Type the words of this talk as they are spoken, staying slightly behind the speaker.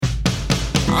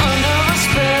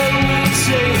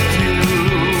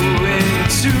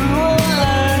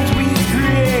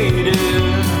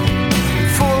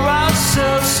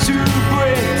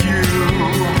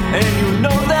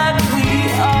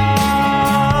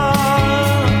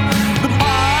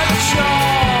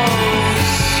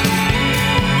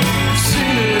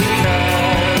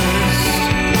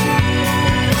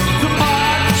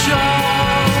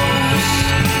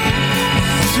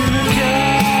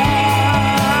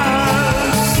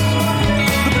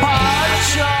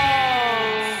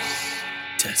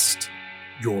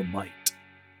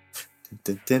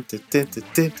your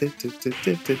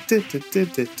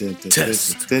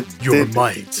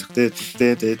might.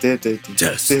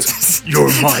 Test your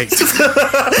might.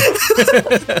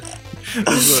 This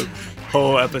is a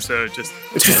whole episode just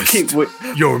keep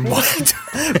your might.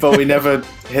 But we never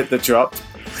hit the drop.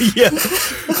 Yeah.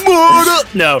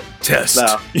 No. Test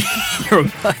your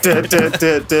might.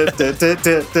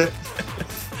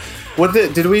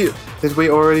 Did we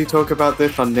already talk about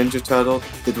this on Ninja Turtle?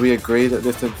 Did we agree that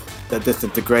this is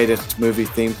the greatest movie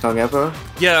theme song ever?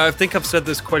 Yeah, I think I've said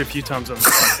this quite a few times on the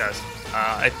podcast.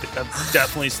 I've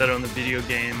definitely said it on the video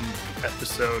game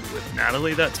episode with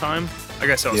Natalie that time. I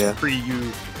guess that was pre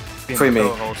you being the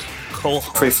co-host.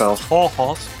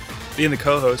 Co-host. Being the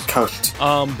co-host.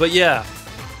 But yeah,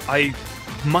 I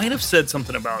might have said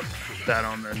something about that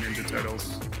on the Ninja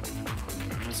Turtles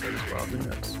episode as well. Who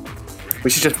knows? We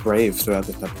should just rave throughout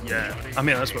this episode. Yeah, I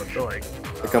mean, that's what I feel like.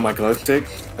 I got my glow stick,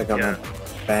 I got my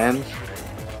band,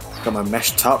 I got my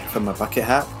mesh top and my bucket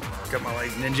hat. Got my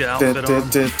ninja outfit on.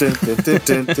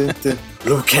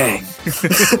 Liu Kang.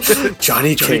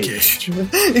 Johnny Cage.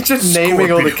 He's just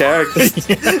naming all the characters.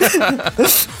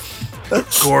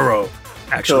 Goro.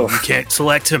 Actually, you can't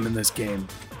select him in this game.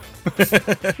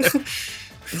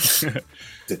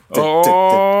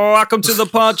 Welcome to the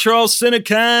Pod Charles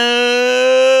Cinecast,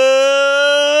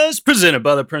 presented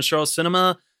by the Prince Charles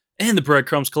Cinema and the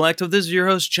Breadcrumbs Collective. This is your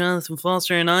host, Jonathan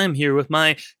Foster, and I am here with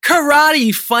my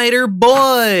karate fighter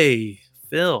boy,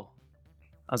 Phil.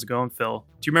 How's it going, Phil?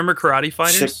 Do you remember Karate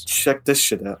Fighters? Check this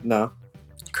shit out. No.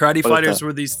 Karate Fighters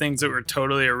were these things that were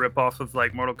totally a ripoff of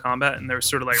like Mortal Kombat, and they were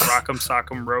sort of like Rock'em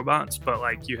Sock'em robots, but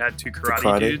like you had two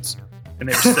karate dudes. And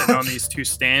they were sitting on these two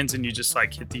stands, and you just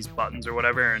like hit these buttons or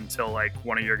whatever until like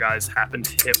one of your guys happened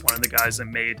to hit one of the guys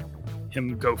and made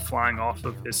him go flying off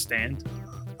of his stand.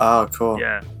 Oh, cool.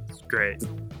 Yeah, it's great.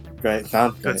 Great.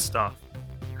 Sounds good stuff.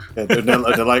 Yeah,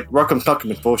 they're like Rock'em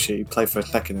Sock'em is bullshit. You play for a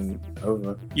second and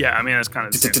over. Yeah, I mean that's kind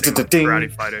of the same thing with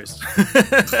Karate Fighters.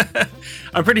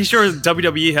 I'm pretty sure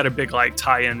WWE had a big like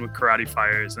tie-in with Karate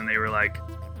Fighters, and they were like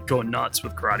going nuts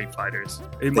with Karate Fighters.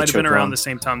 It might have been around the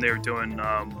same time they were doing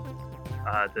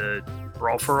the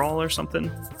Brawl for All or something.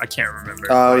 I can't remember.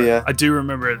 Oh yeah, I do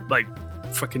remember like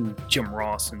fucking Jim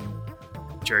Ross and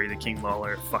Jerry the King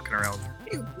Lawler fucking around.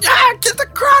 Yeah, get the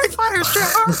Karate Fighters.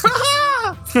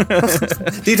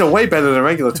 These are way better than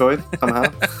regular toys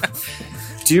somehow.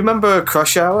 Do you remember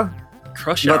Crush Hour?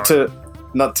 Crush Hour.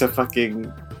 Not to fucking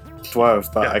swerve,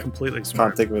 but I completely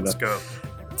can't think of it. Let's go.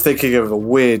 Thinking of a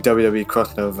weird WWE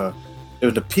crossover. It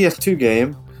was a PS2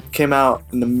 game. Came out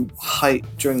during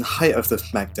the height of the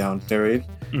SmackDown series,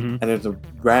 and it was a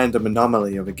random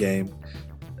anomaly of a game,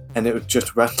 and it was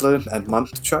just wrestling and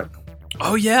monster truck.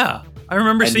 Oh yeah, I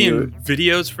remember seeing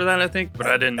videos for that. I think, but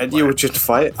I didn't. And you would just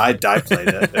fight. I played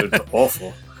it. It was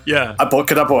awful. Yeah, I bought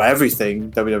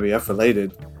everything WWF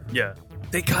related. Yeah,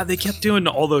 they kept doing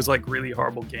all those like really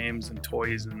horrible games and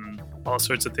toys and all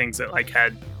sorts of things that like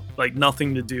had like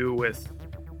nothing to do with.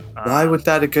 Why was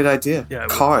that a good idea? Yeah,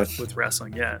 cars with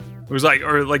wrestling. Yeah, it was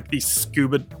like these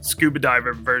scuba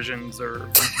diver versions or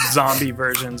zombie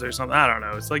versions or something. I don't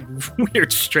know. It's like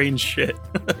weird, strange shit.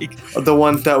 Like, the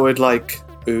ones that would like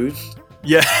ooze.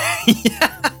 Yeah.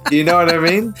 You know what I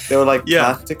mean? They were like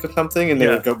plastic or something, and they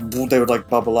would go. They would like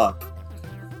bubble up.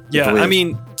 Yeah, I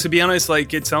mean, to be honest,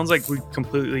 like it sounds like we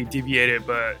completely deviated,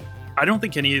 but I don't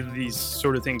think any of these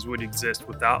sort of things would exist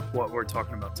without what we're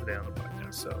talking about today on the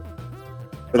podcast. So.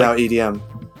 Without EDM.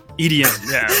 EDM,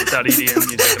 yeah. Without EDM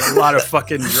music and a lot of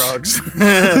fucking drugs.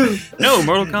 No,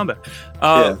 Mortal Kombat.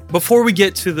 Before we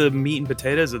get to the meat and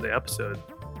potatoes of the episode,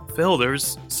 Phil,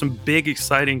 there's some big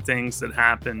exciting things that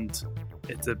happened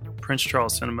at the Prince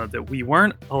Charles Cinema that we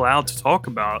weren't allowed to talk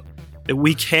about, that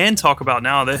we can talk about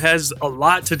now, that has a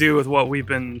lot to do with what we've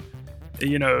been,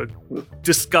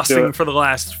 discussing for the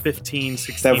last 15,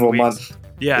 16 several weeks. Months.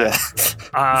 Yeah.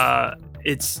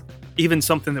 It's even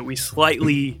something that we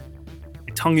slightly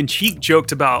tongue-in-cheek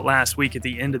joked about last week at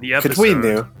the end of the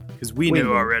episode. Because we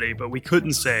knew already, but we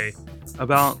couldn't say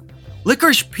about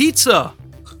Licorice Pizza.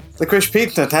 Licorice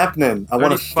Pizza, it's happening. I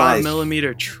want a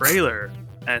 35mm trailer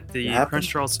at the Prince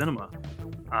Charles Cinema.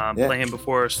 Playing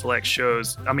before select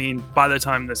shows. I mean, by the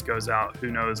time this goes out,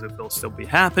 who knows if it'll still be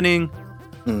happening.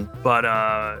 But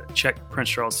check Prince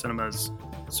Charles Cinema's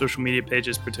social media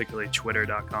pages, particularly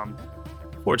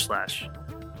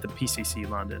twitter.com/the PCC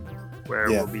London, where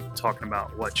we'll be talking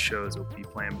about what shows we'll be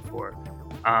playing before.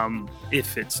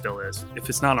 If it still is. If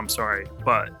it's not, I'm sorry.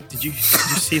 But did you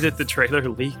see that the trailer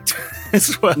leaked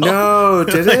as well? No,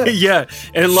 did it? Yeah,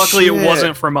 and luckily it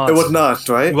wasn't from us. It was not,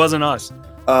 right? It wasn't us.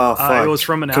 Oh, fuck. It was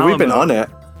from an Alamo. We've been on it.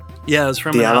 Yeah, it's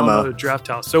from the an Alamo Draft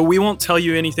House. So we won't tell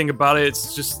you anything about it.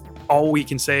 It's just all we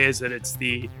can say is that it's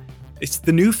the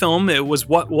new film. It was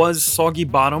what was Soggy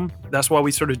Bottom. That's why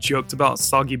we sort of joked about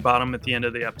Soggy Bottom at the end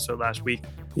of the episode last week.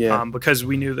 Yeah. Because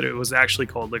we knew that it was actually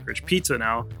called Licorice Pizza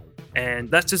now.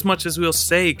 And that's as much as we'll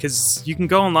say, because you can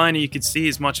go online and you can see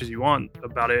as much as you want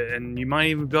about it, and you might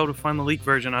even be able to find the leaked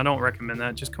version. I don't recommend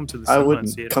that. Just come to the cinema and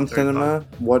see it. Come to cinema,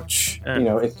 watch.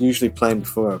 It's usually playing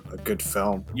before a good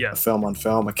film. Yeah. A film on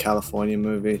film, a California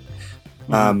movie.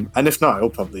 And if not, it'll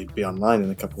probably be online in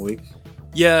a couple of weeks.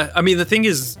 Yeah, I mean, the thing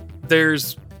is,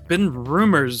 there's been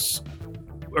rumors,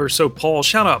 or so Paul,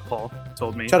 shout out Paul,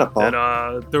 told me. Shout out Paul.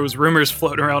 That there was rumors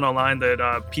floating around online that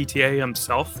PTA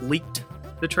himself leaked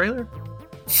the trailer.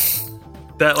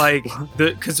 That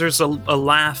because there's a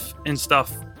laugh and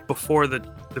stuff before the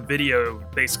video,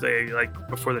 basically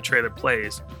before the trailer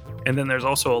plays, and then there's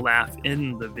also a laugh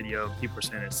in the video. People are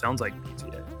saying it sounds like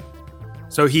PTA.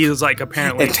 So he was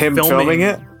apparently it's him filming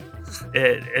it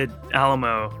at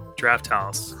Alamo Draft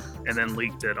House and then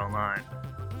leaked it online.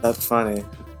 That's funny.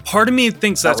 Part of me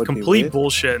thinks that's complete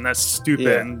bullshit and that's stupid.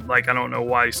 Yeah. And I don't know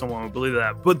why someone would believe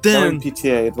that. But then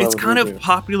PTA, it's kind of a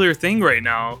popular thing right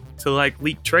now to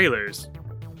leak trailers.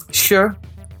 Sure.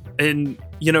 And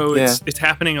it's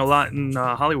happening a lot in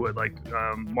Hollywood.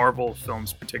 Marvel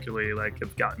films particularly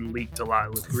have gotten leaked a lot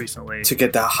recently to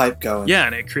get that hype going. Yeah,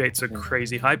 and it creates a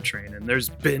crazy hype train. And there's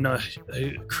been a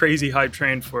crazy hype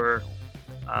train for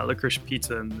Licorice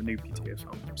Pizza and the new PTA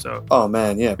film. So, oh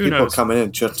man, yeah, people are coming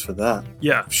in just for that.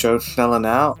 Yeah, show selling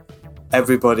out.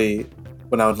 Everybody,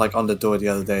 when I was on the door the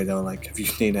other day, they were like, "Have you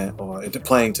seen it?" Or "Is it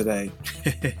playing today?"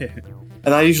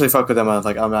 And I usually fuck with them. I was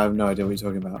like, I have no idea what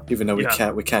you're talking about, even though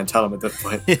we can't tell them at this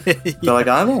point. They're like,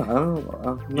 I don't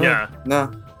know.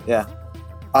 Yeah.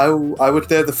 I was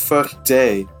there the first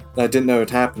day, and I didn't know it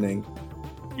was happening.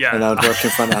 Yeah. And I was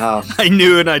working in front of the house. I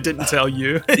knew and I didn't tell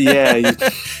you. Yeah.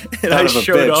 And I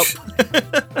showed up.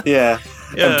 Yeah.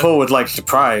 And Paul was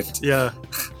surprised. Yeah.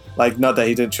 Not that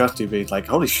he didn't trust you, but he's like,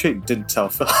 holy shit, you didn't tell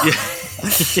Phil.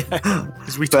 Yeah.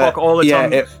 Because we talk all the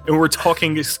time, and we're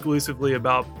talking exclusively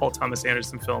about Paul Thomas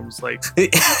Anderson films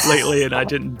lately, and I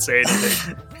didn't say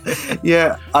anything.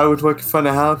 Yeah, I would work in front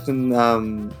of the house,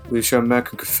 and we would show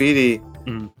American Graffiti.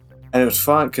 And it was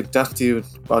fun because I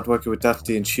was working with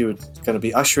Dusty, and she was going to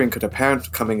be ushering because her parents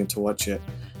were coming in to watch it.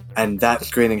 And that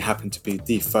screening happened to be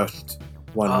the first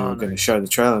one we were going to show the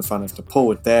trailer in front of. The Paul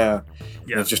was there. Yeah.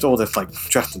 And it was just all this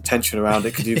stress and tension around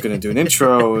it because you were going to do an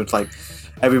intro. It's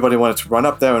everybody wanted to run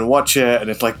up there and watch it. And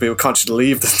it's we were conscious to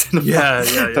leave the cinema. Yeah.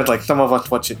 So it's some of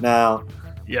us watch it now.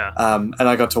 Yeah. And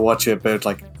I got to watch it, but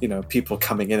people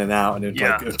coming in and out, and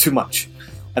it was too much.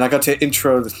 And I got to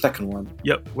intro the second one.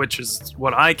 Yep, which is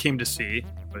what I came to see.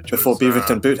 Before Beavis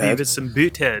and Boothead. Beavis and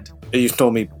Boothead. You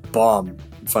saw me bomb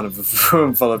in front of a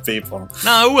room full of people.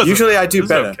 No, it wasn't. Usually I do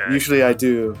better.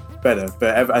 Okay.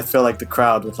 But I feel the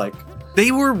crowd was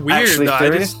they were weird. I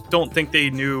just don't think they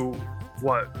knew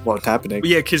what was happening.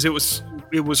 Yeah, because it was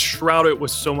shrouded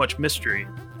with so much mystery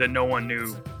that no one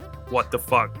knew what the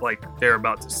fuck they're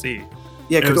about to see.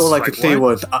 Yeah, because all I could see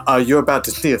was, you're about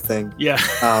to see a thing. Yeah.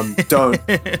 Don't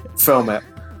film it.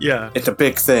 Yeah. It's a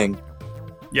big thing.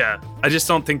 Yeah. I just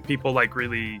don't think people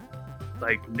really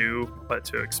knew what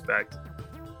to expect.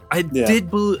 I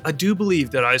do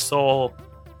believe that I saw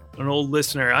an old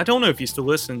listener. I don't know if he still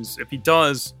listens. If he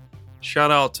does,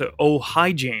 shout out to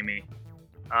hi Jamie.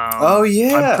 Oh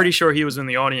yeah. I'm pretty sure he was in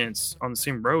the audience on the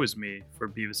same row as me for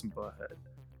Beavis and Butthead.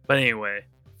 But anyway,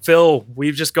 Phil,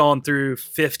 we've just gone through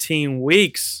 15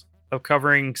 weeks of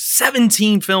covering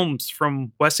 17 films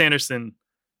from Wes Anderson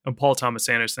and Paul Thomas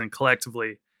Anderson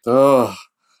collectively. Oh,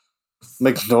 I'm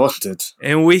exhausted.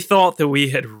 And we thought that we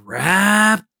had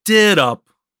wrapped it up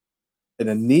in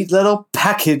a neat little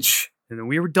package. And then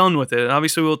we were done with it. And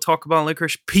obviously, we'll talk about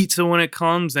Licorice Pizza when it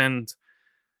comes, and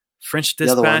French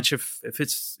Dispatch, if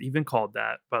it's even called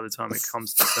that by the time it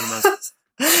comes to cinemas.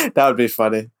 That would be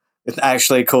funny. It's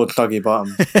actually called Soggy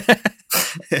Bottom.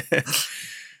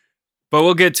 But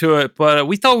we'll get to it. But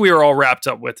we thought we were all wrapped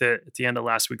up with it at the end of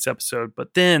last week's episode.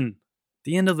 But then, at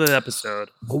the end of the episode,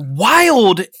 a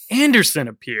wild Anderson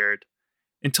appeared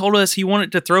and told us he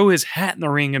wanted to throw his hat in the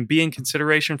ring and be in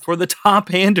consideration for the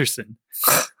top Anderson.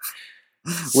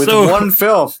 With one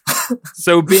film.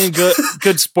 So being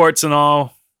good sports and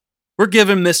all, we're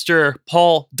giving Mr.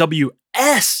 Paul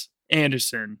W.S.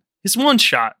 Anderson his one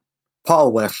shot.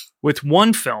 Paul with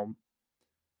one film.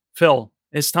 Phil,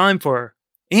 it's time for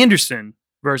Anderson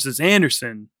versus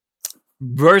Anderson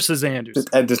versus Anderson.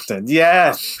 Anderson,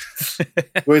 yes.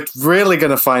 We're really going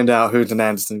to find out who's an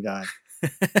Anderson guy.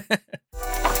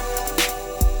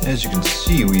 As you can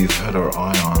see, we've had our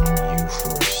eye on you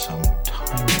for some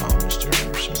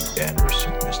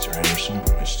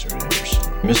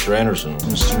Mr. Anderson.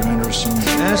 Mr. Anderson.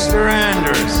 Mr.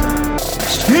 Anderson.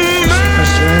 Mr. Anderson.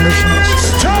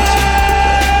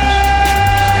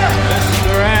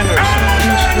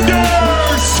 Mr.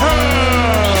 Anderson.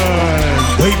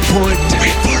 Wait for it.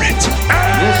 Wait for it.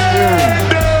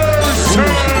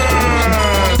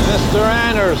 Mr.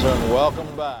 Anderson,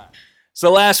 welcome back.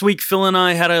 So last week, Phil and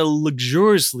I had a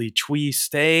luxuriously twee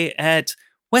stay at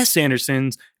Wes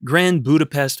Anderson's Grand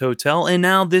Budapest Hotel, and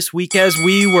now this week, as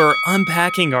we were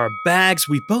unpacking our bags,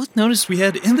 we both noticed we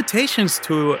had invitations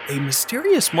to a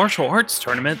mysterious martial arts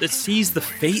tournament that sees the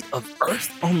fate of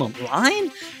Earth on the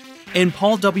line. And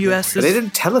Paul W.S. They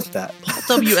didn't tell us that. Paul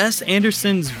W.S.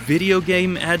 Anderson's video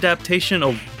game adaptation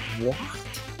of what?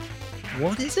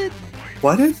 What is it?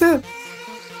 What is it?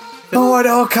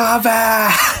 Mortal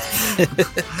Kombat!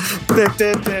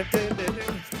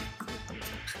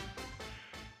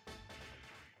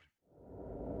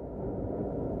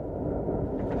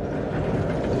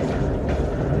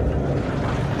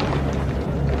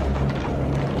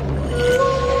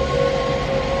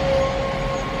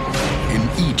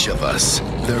 Each of us,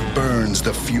 there burns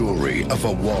the fury of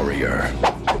a warrior.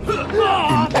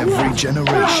 In every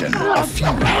generation, a few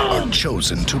are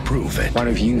chosen to prove it. One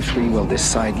of you three will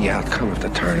decide the outcome of the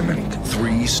tournament.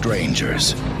 Three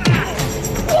strangers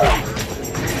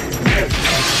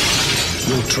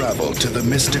will travel to the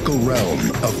mystical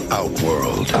realm of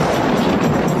Outworld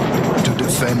to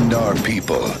defend our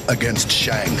people against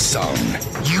Shang Tsung.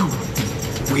 You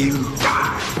will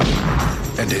die.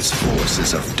 And his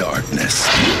forces of darkness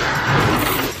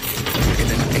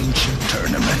in an ancient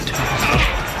tournament.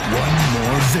 One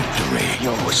more victory.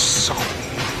 Your soul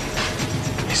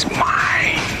is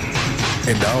mine.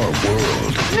 And our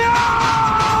world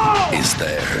is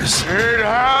theirs. It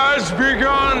has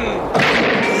begun.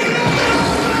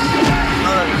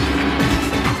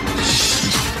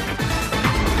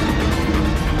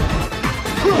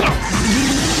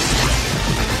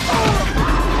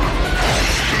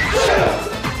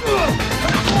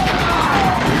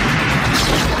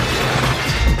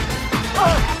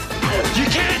 You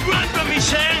can't run from me,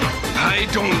 Shang! I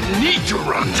don't need to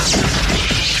run.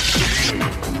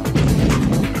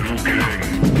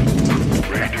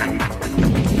 Raiden,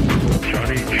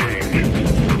 Johnny Cage,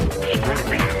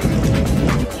 Scorpion,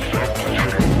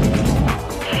 Sub-Zero,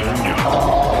 Sonya.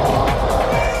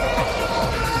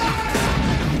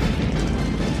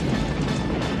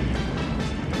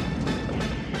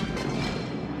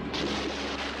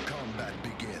 Combat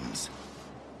begins.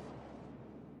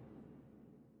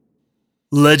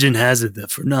 Legend has it that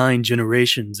for 9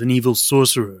 generations, an evil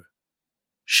sorcerer,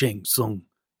 Shang Tsung,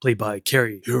 played by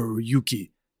Kari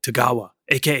Hiroyuki Tagawa,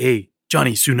 aka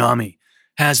Johnny Tsunami,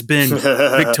 has been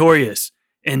victorious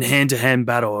in hand-to-hand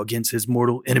battle against his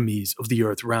mortal enemies of the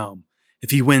Earth realm.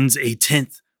 If he wins a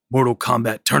 10th Mortal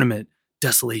Kombat tournament,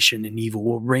 desolation and evil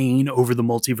will reign over the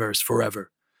multiverse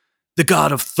forever. The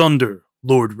God of Thunder,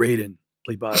 Lord Raiden,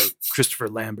 played by Christopher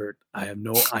Lambert. I have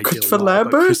no idea Christopher why,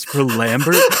 Lambert? but Christopher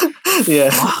Lambert?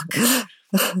 Yeah. Fuck.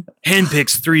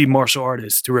 Handpicks 3 martial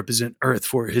artists to represent Earth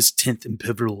for his 10th and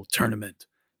pivotal tournament.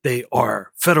 They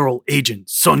are Federal Agent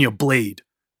Sonya Blade,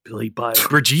 played by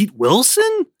Brigitte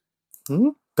Wilson?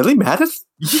 Billy Madden?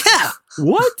 Yeah,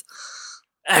 what?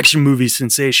 Action movie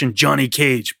sensation Johnny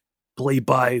Cage, played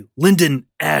by Lyndon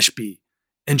Ashby,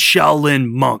 and Shaolin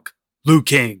monk Liu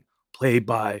Kang, played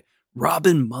by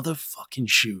Robin motherfucking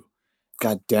Shu.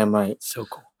 God damn right. So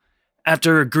cool.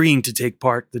 After agreeing to take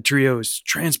part, the trio is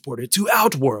transported to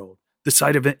Outworld, the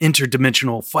site of an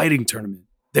interdimensional fighting tournament.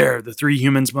 There, the 3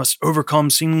 humans must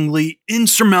overcome seemingly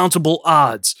insurmountable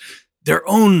odds, their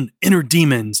own inner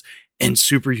demons, and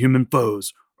superhuman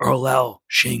foes, or allow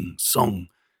Shang Tsung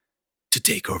to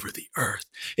take over the Earth.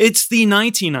 It's the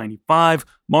 1995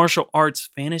 martial arts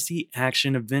fantasy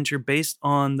action adventure based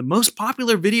on the most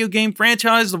popular video game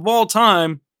franchise of all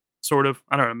time. Sort of.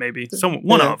 I don't know, maybe.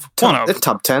 One of. It's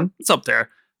top 10. It's up there.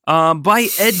 By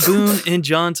Ed Boon and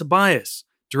John Tobias.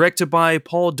 Directed by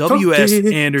Paul W.S.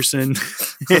 Anderson.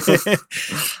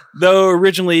 Though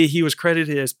originally he was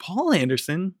credited as Paul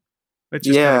Anderson, which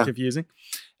is kind of confusing.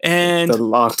 And the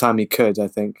last time he could, I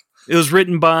think. It was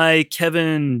written by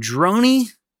Kevin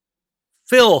Droney.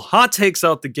 Phil, hot takes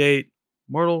out the gate.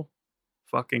 Mortal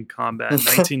fucking Kombat,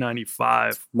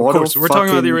 1995. Mortal of course, we're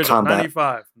talking about the original,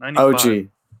 Kombat. 95. OG,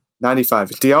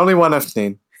 95. It's the only one I've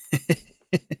seen.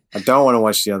 I don't want to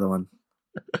watch the other one.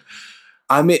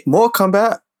 I mean, Mortal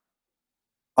Kombat,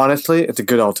 honestly, it's a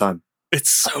good old time.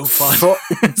 It's so fun.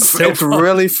 It's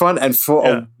really fun, and for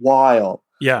a while,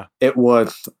 it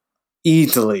was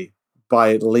easily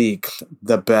by league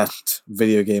the best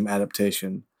video game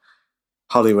adaptation.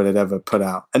 Hollywood had ever put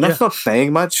out. And that's not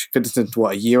saying much, because it's,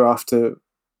 what, a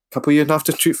couple years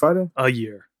after Street Fighter? A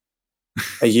year.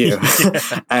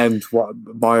 And what,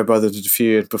 Mario Brothers was a few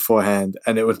years beforehand,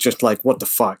 and it was just like, what the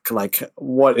fuck? Like,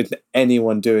 what is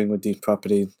anyone doing with these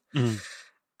properties?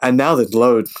 And now there's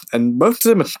loads, and most of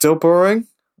them are still boring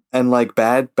and like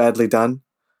badly done.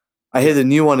 I hear the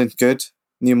new one is good,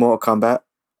 new Mortal Kombat,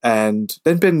 and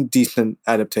there's been decent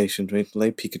adaptations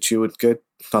recently. Pikachu was good,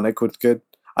 Sonic was good.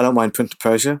 I don't mind Prince of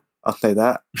Persia, I'll say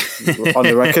that on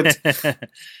the record.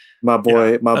 My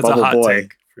boy, my bubble boy,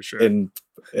 for sure.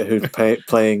 Who's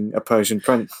playing a Persian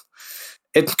prince.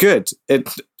 It's good.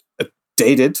 It's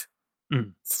dated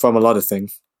from a lot of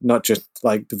things, not just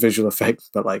like the visual effects,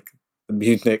 but like the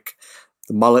music,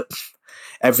 the mullet,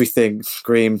 everything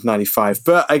screams 95.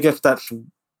 But I guess that's,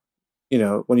 you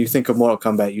know, when you think of Mortal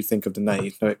Kombat, you think of the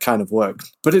 90s, so it kind of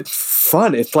works. But it's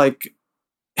fun. It's like,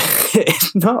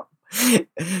 it's not,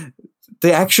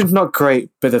 the action's not great,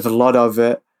 but there's a lot of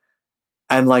it.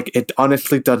 And like, it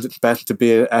honestly does its best to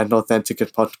be as authentic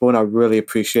as possible, and I really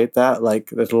appreciate that. Like,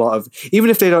 there's a lot of, even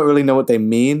if they don't really know what they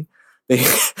mean, they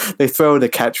throw the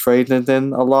catchphrases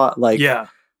in a lot. Like,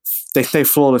 they say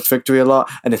flawless victory a lot,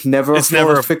 and it's never a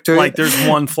flawless victory. Like, there's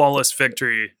one flawless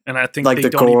victory, and I think like they the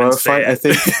don't Goro even say fight. I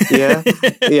think,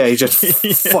 he just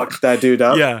fucked that dude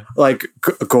up. Yeah, like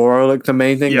Goro looked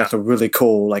amazing. That's a really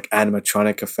cool like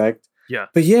animatronic effect. Yeah.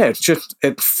 But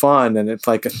it's fun, and it's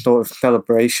like a sort of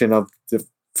celebration of the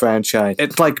franchise.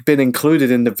 It's like been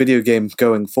included in the video games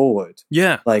going forward.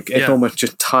 Yeah. Like it's almost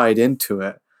just tied into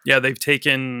it. Yeah, they've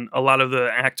taken a lot of the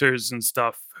actors and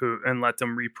stuff and let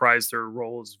them reprise their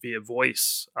roles via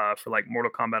voice for like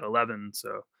Mortal Kombat 11.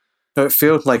 So it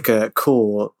feels like a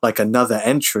cool, like another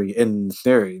entry in the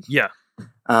series. Yeah.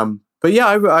 But yeah,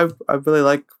 I really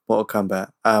like Mortal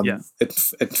Kombat.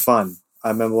 It's fun. I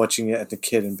remember watching it as a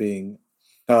kid and being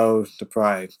so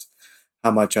surprised how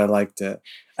much I liked it.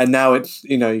 And now it's,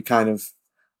 you know, you kind of,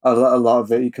 a lot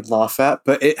of it you could laugh at,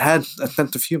 but it had a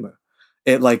sense of humor.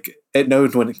 It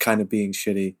knows when it's kind of being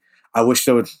shitty. I wish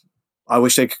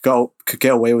they could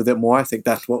get away with it more. I think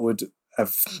that's what would have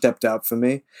stepped up for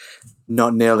me.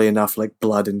 Not nearly enough like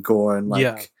blood and gore and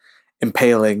like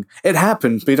impaling. It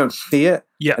happens, but you don't see it.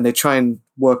 Yeah. And they try and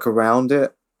work around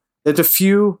it. There's a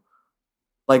few,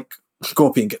 like,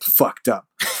 Scorpion gets fucked up.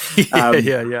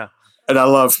 Yeah. And I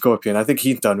love Scorpion. I think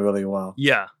he's done really well.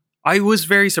 Yeah. I was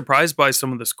very surprised by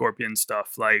some of the Scorpion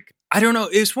stuff. Like, I don't know.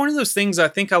 It's one of those things I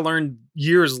think I learned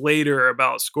years later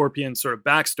about Scorpion's sort of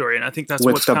backstory. And I think that's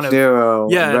what's kind of...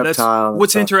 Reptile, that's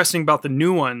what's interesting about the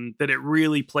new one, that it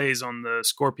really plays on the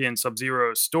Scorpion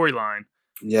Sub-Zero storyline.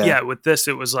 Yeah, with this,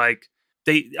 it was like...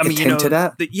 it's hinted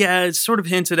at? It's sort of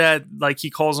hinted at, like he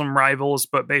calls them rivals,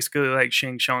 but basically like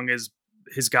Shang Tsung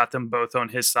has got them both on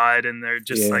his side, and they're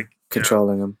just like...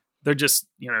 controlling them. They're just,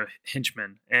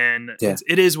 henchmen. And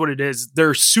it is what it is.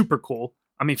 They're super cool.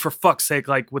 I mean, for fuck's sake,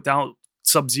 like without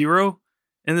Sub-Zero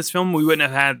in this film, we wouldn't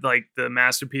have had like the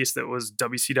masterpiece that was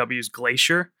WCW's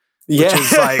Glacier, which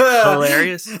is like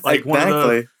hilarious. Like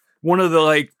one of the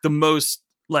like the most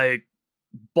like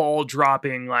ball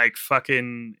dropping like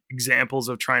fucking examples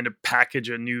of trying to package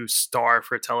a new star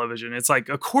for television. It's like,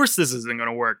 of course this isn't going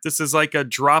to work. This is like a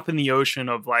drop in the ocean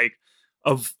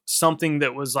of something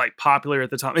that was like popular at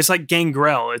the time. It's like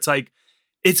Gangrel. It's like,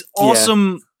 it's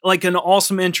awesome, like an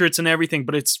awesome entrance and everything,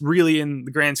 but it's really, in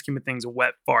the grand scheme of things, a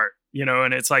wet fart,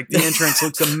 and it's like the entrance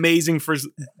looks amazing for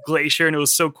Glacier, and it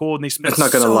was so cool, and they spent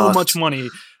so much money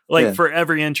for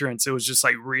every entrance. It was just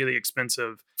like really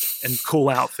expensive and cool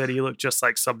outfit. He looked just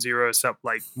like Sub-Zero, except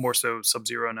like more so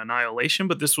Sub-Zero and Annihilation,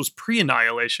 but this was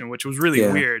pre-Annihilation, which was really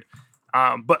weird.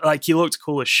 But like he looked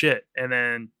cool as shit, and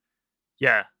then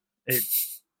it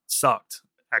sucked,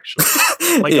 actually.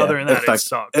 Other than that, it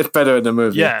sucked. It's better in the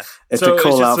movie. Yeah. It's so a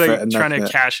cool it's just outfit. like and trying to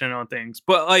cash in on things.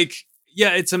 But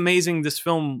it's amazing, this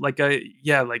film.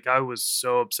 I was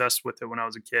so obsessed with it when I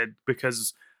was a kid,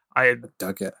 because I had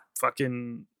dug it.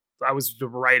 I was the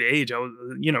right age. I was,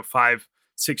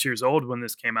 5-6 years old when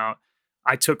this came out.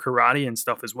 I took karate and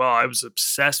stuff as well. I was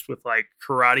obsessed with like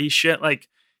karate shit. Like,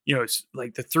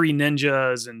 like the Three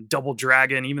Ninjas and Double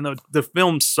Dragon, even though the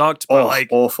film sucked, but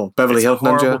awful. Beverly Hills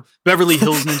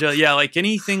Ninja. Yeah. Like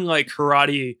anything like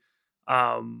karate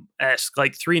esque,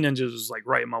 like Three Ninjas was like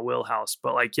right in my wheelhouse.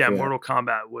 But Mortal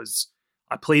Kombat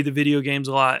I played the video games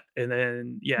a lot. And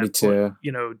then, me too.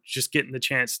 Just getting the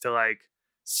chance to like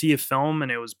see a film,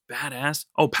 and it was badass.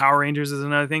 Oh, Power Rangers is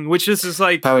another thing, which this is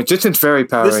like this is very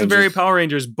Power Rangers. This is very Power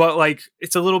Rangers, but like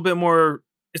it's a little bit more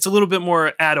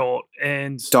adult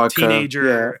and darker,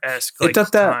 teenager-esque. It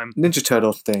does that Ninja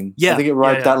Turtles thing. Yeah. I think it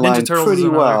rides that line pretty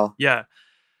well. Yeah.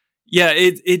 Yeah,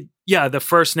 it Yeah, the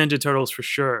first Ninja Turtles for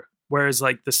sure. Whereas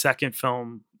like the second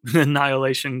film,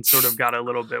 Annihilation, sort of got a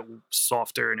little bit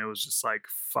softer, and it was just like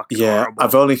fucking horrible.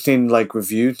 I've only seen like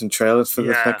reviews and trailers for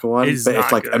the second one, but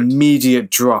it's like good.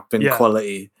 Immediate drop in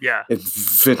quality. Yeah,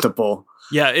 it's visible.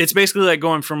 Yeah, it's basically like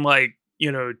going from like,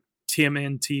 you know,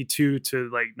 TMNT 2 to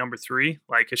like number 3.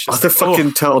 Like it's just the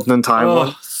fucking Turtles in Time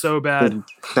one. So bad. The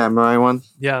samurai one.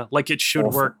 Yeah, like it should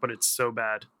work, but it's so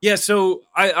bad. Yeah, so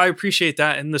I appreciate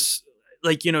that. And this,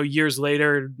 like, you know, years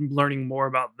later, learning more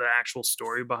about the actual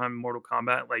story behind Mortal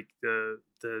Kombat, like the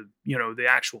you know, the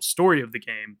actual story of the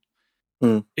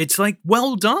game. It's like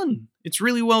well done. It's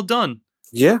really well done.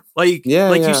 Yeah. Like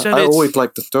you said, I always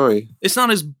liked the story. It's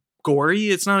not as gory.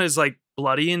 It's not as like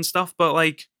bloody and stuff, but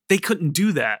like they couldn't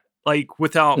do that. Like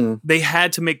without, they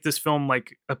had to make this film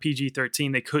like a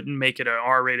PG-13. They couldn't make it an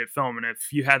R-rated film. And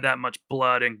if you had that much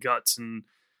blood and guts and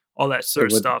all that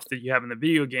sort of stuff that you have in the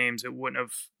video games, it wouldn't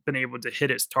have been able to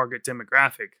hit its target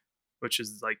demographic, which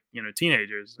is like, you know,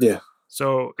 teenagers. Yeah.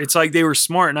 So it's like they were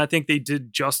smart, and I think they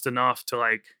did just enough to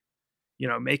like, you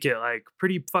know, make it like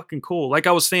pretty fucking cool. Like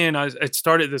I was saying, I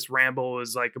started this ramble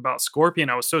was like about Scorpion.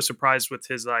 I was so surprised with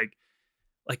his like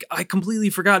I completely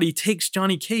forgot he takes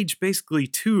Johnny Cage basically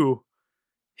to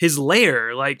his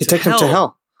lair, like he takes him to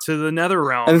hell, to the nether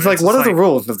realm. And it's like, what are the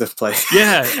rules of this place?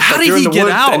 Yeah, how did he get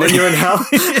out? And then you're in hell.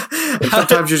 And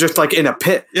sometimes you're just like in a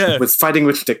pit with fighting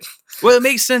with sticks. Well, it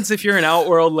makes sense if you're in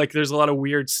Outworld. Like, there's a lot of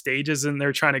weird stages, and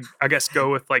they're trying to, I guess,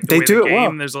 go with like the way the game.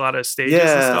 Well. There's a lot of stages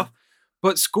and stuff.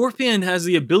 But Scorpion has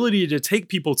the ability to take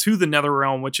people to the nether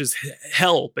realm, which is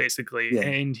hell, basically. Yeah.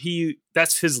 And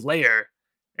that's his lair.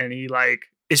 And he like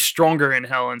is stronger in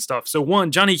hell and stuff. So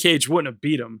one, Johnny Cage wouldn't have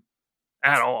beat him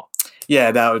at all.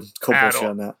 Yeah, that would call bullshit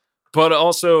on that. But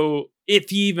also, if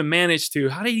he even managed to,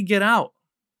 how did he get out?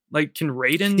 Like, can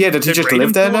Raiden? Yeah, did he just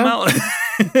live there now?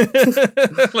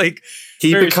 Like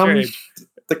he become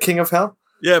the king of hell?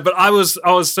 Yeah, but I was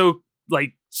so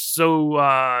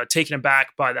taken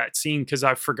aback by that scene because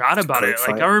I forgot about it.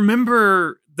 Like I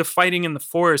remember the fighting in the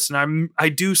forest, and I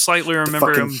do slightly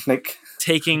remember him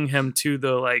taking him to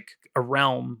the like a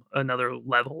realm, another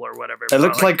level or whatever. It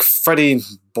looks like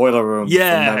Freddy's boiler room.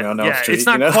 Yeah, Street, it's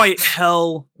not quite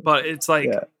hell, but it's like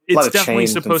it's definitely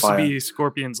supposed to be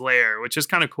Scorpion's lair, which is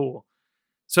kind of cool.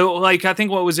 So like I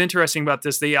think what was interesting about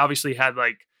this, they obviously had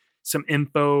like some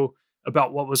info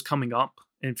about what was coming up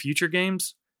in future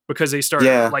games, because they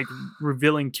started like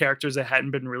revealing characters that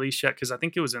hadn't been released yet. Because I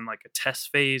think it was in like a test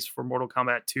phase for Mortal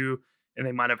Kombat 2, and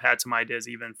they might have had some ideas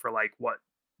even for like what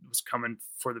was coming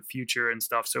for the future and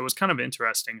stuff. So it was kind of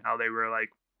interesting how they were like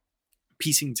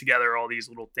piecing together all these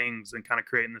little things and kind of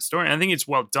creating the story. And I think it's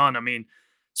well done. I mean,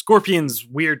 Scorpion's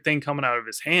weird thing coming out of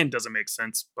his hand doesn't make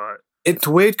sense, but it's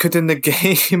weird because in the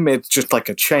game it's just like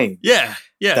a chain. Yeah,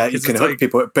 that you can hook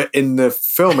people. But in the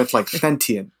film, it's like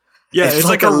sentient. Yeah, it's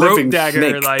like a rope dagger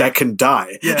snake that can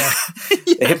die. Yeah.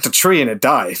 It hits a tree and it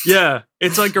dies. Yeah,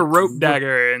 it's like a rope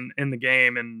dagger in the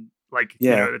game, and like you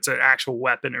know, it's an actual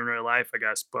weapon in real life, I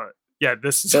guess. But yeah,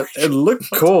 this is it looked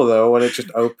cool though when it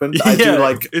just opened. I do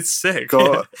like it's sick.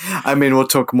 I mean, we'll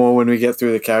talk more when we get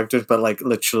through the characters, but like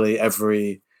literally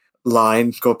every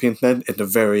line Scorpion said is a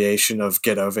variation of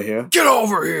 "Get over here, get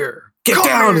over here, get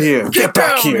down here, get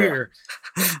back here."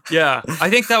 Yeah, I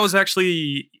think that was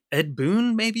actually Ed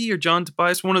Boon, maybe, or John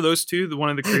Tobias, one of those two, one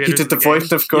of the creators. He did the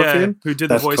voice of Scorpion? Yeah, who did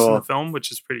the voice in the film,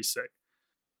 which is pretty sick.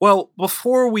 Well,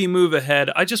 before we move ahead,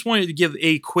 I just wanted to give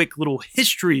a quick little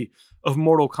history of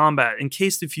Mortal Kombat, in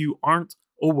case if you aren't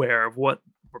aware of what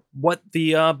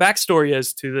the backstory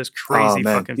is to this crazy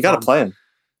fucking film. You gotta play him.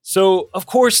 So, of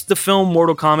course, the film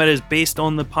Mortal Kombat is based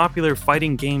on the popular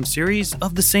fighting game series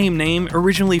of the same name,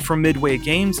 originally from Midway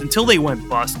Games, until they went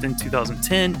bust in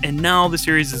 2010, and now the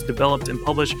series is developed and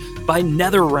published by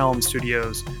NetherRealm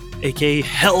Studios, aka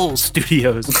Hell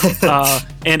Studios,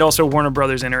 and also Warner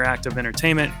Brothers Interactive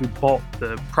Entertainment, who bought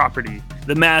the property.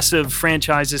 The massive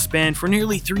franchise has spanned for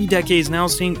nearly 3 decades now,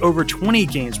 seeing over 20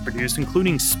 games produced,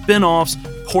 including spin-offs,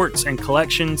 ports, and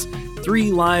collections,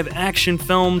 3 live-action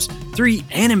films, 3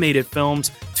 animated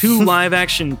films, 2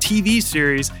 live-action TV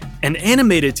series, an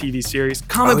animated TV series,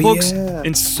 comic books,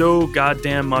 and so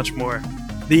goddamn much more.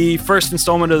 The first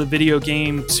installment of the video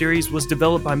game series was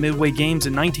developed by Midway Games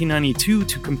in 1992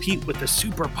 to compete with the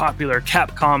super popular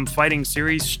Capcom fighting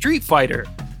series Street Fighter.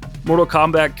 Mortal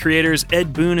Kombat creators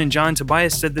Ed Boon and John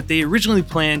Tobias said that they originally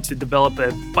planned to develop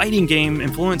a fighting game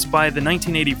influenced by the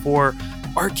 1984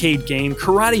 arcade game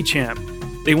Karate Champ.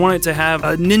 They wanted to have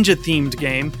a ninja-themed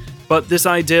game, but this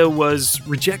idea was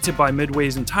rejected by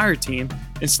Midway's entire team.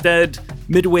 Instead,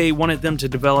 Midway wanted them to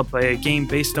develop a game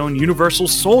based on Universal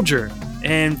Soldier,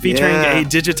 and featuring a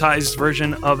digitized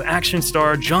version of action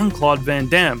star Jean-Claude Van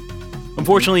Damme.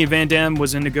 Unfortunately, Van Damme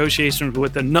was in negotiations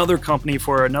with another company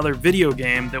for another video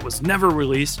game that was never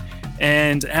released,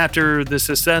 and after the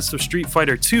success of Street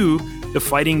Fighter II, the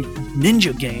fighting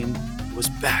ninja game was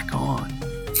back on.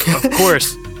 Of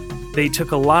course, they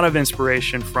took a lot of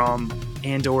inspiration from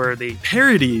and/or they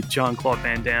parodied Jean-Claude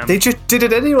Van Damme. They just did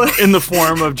it anyway. In the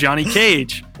form of Johnny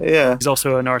Cage. Yeah. He's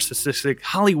also a narcissistic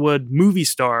Hollywood movie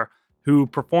star who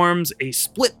performs a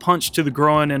split punch to the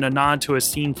groin in a nod to a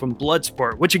scene from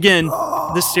Bloodsport, which again,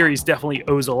 this series definitely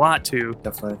owes a lot to.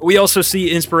 Definitely. We also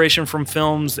see inspiration from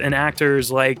films and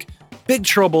actors like Big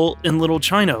Trouble in Little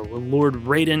China, with Lord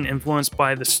Raiden influenced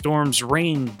by the storm's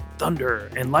rain,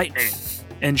 thunder, and lightning,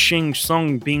 and Shang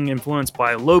Tsung being influenced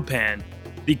by Lo Pan.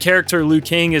 The character Liu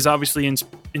Kang is obviously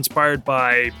inspired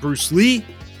by Bruce Lee,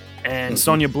 and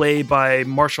Sonya Blade by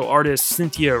martial artist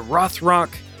Cynthia Rothrock,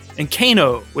 and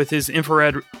Kano with his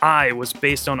infrared eye was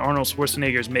based on Arnold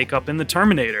Schwarzenegger's makeup in The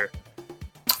Terminator.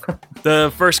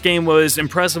 The first game was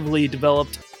impressively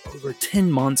developed over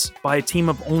 10 months by a team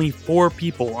of only 4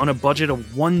 people on a budget of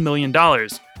 $1 million.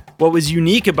 What was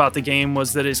unique about the game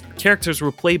was that its characters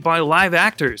were played by live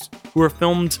actors who were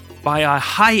filmed by a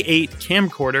Hi-8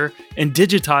 camcorder and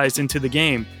digitized into the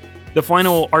game. The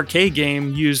final arcade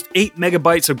game used 8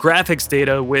 megabytes of graphics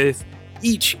data, with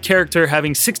each character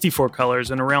having 64 colors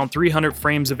and around 300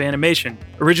 frames of animation.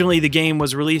 Originally, the game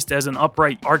was released as an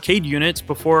upright arcade unit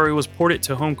before it was ported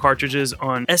to home cartridges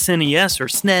on SNES or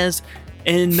SNES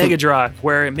and Mega Drive,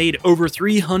 where it made over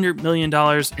 $300 million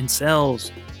in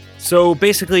sales. So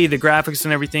basically, the graphics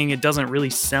and everything, it doesn't really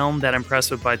sound that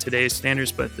impressive by today's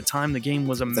standards, but at the time, the game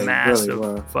was a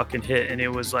massive fucking hit, and it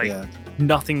was like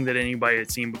nothing that anybody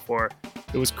had seen before.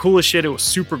 It was cool as shit. It was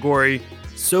super gory,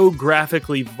 so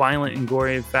graphically violent and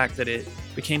gory, in fact, that it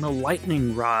became a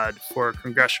lightning rod for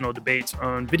congressional debates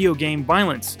on video game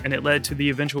violence, and it led to the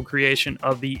eventual creation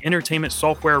of the Entertainment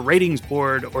Software Ratings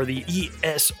Board, or the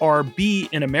ESRB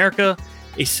in America,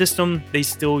 a system they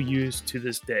still use to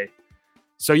this day.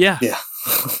 So yeah,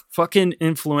 fucking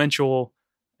influential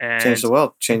and changed the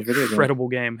world, changed video game. Incredible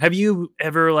game. Have you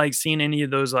ever like seen any of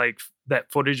those like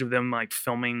that footage of them like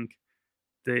filming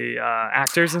the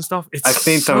actors and stuff? It's I've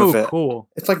seen so some of it. Cool.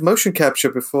 It's like motion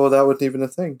capture before that wasn't even a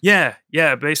thing. Yeah.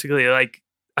 Basically, like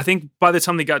I think by the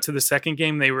time they got to the second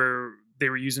game, they were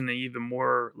using an even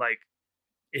more like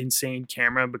insane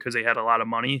camera because they had a lot of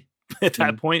money at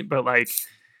that point.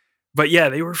 But yeah,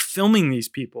 they were filming these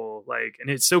people, like, and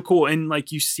it's so cool. And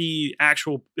like you see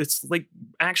it's like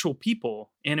actual people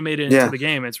animated into the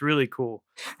game. It's really cool.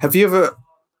 Have you ever?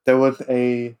 There was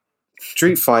a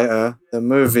Street Fighter, the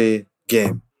movie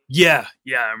game. Yeah,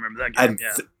 I remember that game.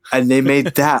 And they made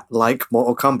that like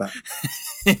Mortal Kombat.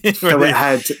 So it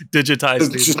had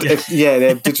digitized. They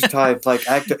had digitized like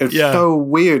actor. It's so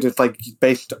weird. It's like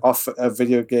based off a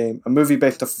video game, a movie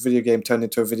based off a video game turned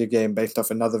into a video game based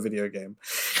off another video game,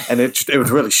 and it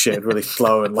was really shit, really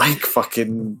slow and like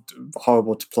fucking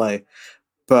horrible to play.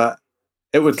 But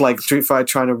it was like Street Fighter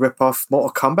trying to rip off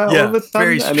Mortal Kombat all of a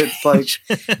sudden, and it's like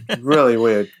really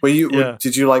weird.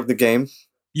 Did you like the game?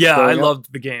 Yeah, I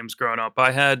loved the games growing up.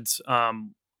 I had,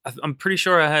 I'm pretty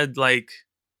sure I had like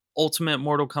Ultimate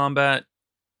Mortal Kombat,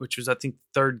 which was I think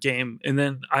third game, and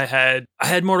then I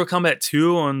had Mortal Kombat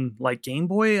 2 on like Game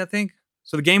Boy, I think.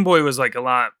 So the Game Boy was like a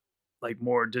lot like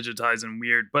more digitized and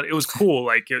weird, but it was cool.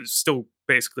 Like it was still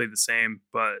basically the same.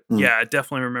 But yeah, I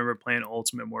definitely remember playing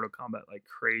Ultimate Mortal Kombat like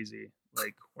crazy,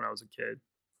 like when I was a kid.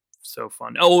 So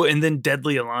fun. Oh, and then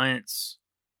Deadly Alliance,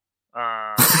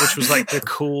 which was like the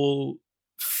cool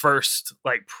first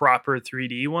like proper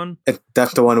 3D one.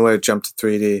 That's the one where it jumped to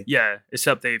 3D. Yeah,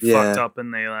 except they fucked up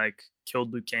and they like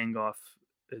killed Liu Kang off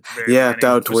at the very that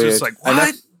was weird. Just like,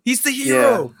 what? He's the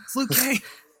hero. It's Liu Kang.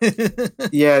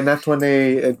 Yeah, and that's when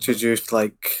they introduced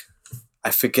like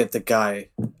I forget the guy.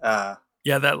 That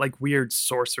like weird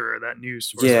sorcerer, that new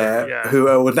sorcerer. Who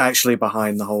was actually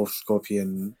behind the whole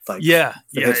Scorpion, like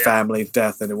his family's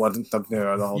death, and it wasn't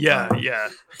Sub-Zero the whole time.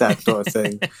 That sort of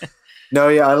thing. No,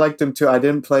 I liked them too. I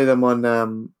didn't play them on.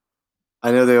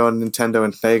 I know they're on Nintendo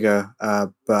and Sega,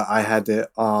 but I had it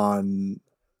on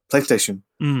PlayStation.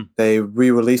 They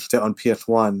re-released it on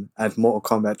PS1 as Mortal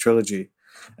Kombat Trilogy,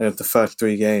 and it's the first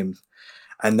 3 games.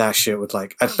 And that shit was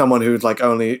like, as someone who's like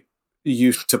only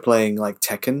used to playing like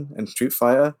Tekken and Street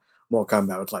Fighter, Mortal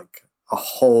Kombat was like a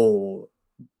whole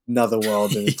another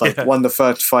world. And it's like one of the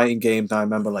first fighting games I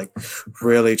remember like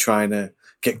really trying to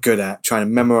get good at, trying to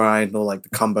memorize all like the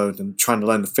combos and trying to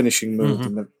learn the finishing moves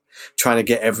and trying to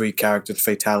get every character's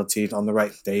fatalities on the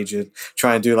right stages,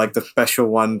 trying to do like the special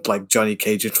one like Johnny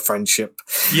Cage's friendship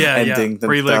ending.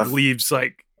 Where he like leaves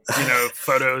like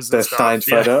photos the and stuff. signed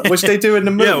photo, which they do in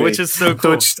the movie. Yeah, which is so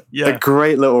cool. A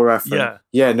great little reference.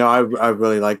 Yeah. No, I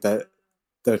really like that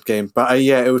game. But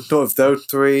it was sort of those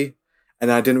three,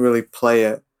 and I didn't really play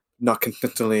it, not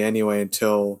consistently anyway,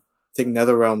 until I think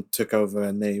NetherRealm took over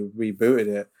and they rebooted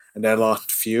it. And their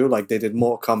last few, like they did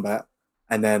Mortal Kombat,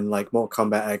 and then like Mortal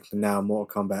Kombat X, and now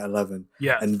Mortal Kombat 11.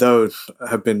 Yeah. And those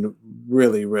have been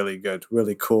really, really good,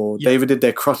 really cool. Yeah. They even did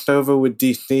their crossover with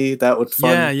DC. That was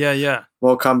fun. Yeah.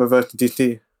 Mortal Kombat versus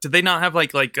DC. Did they not have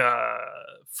like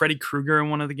Freddy Krueger in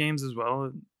one of the games as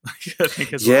well? I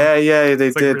think as well. Yeah, they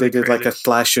it's did. Like really they did creative. Like a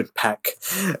slasher pack,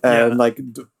 and like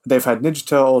they've had Ninja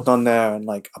Turtles on there, and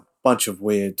like a bunch of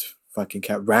weird fucking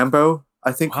cat. Rambo,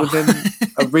 I think, within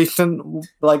a recent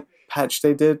like patch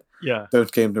they did. Yeah, those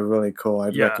games are really cool.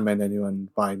 I'd recommend anyone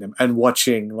buying them and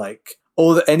watching like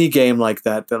any game like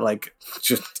that like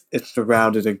just it's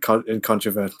surrounded in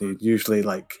controversy. Usually,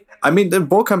 like I mean, the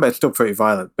Mortal Kombat is still pretty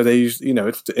violent, but they usually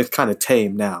it's kind of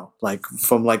tame now. Like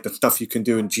from like the stuff you can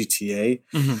do in GTA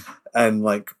and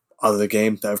like other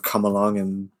games that have come along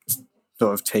and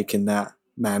sort of taken that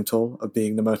mantle of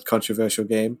being the most controversial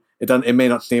game. It may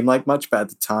not seem like much, but at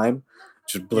the time,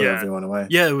 just blew everyone away.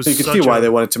 Yeah, it was. So you can see why they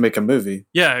wanted to make a movie.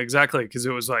 Yeah, exactly, because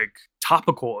it was like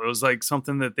topical. It was like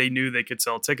something that they knew they could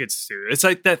sell tickets to. It's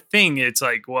like that thing. It's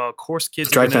like, well, of course, kids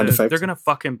they're gonna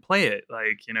fucking play it.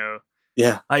 Like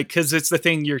yeah, like because it's the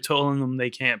thing you're telling them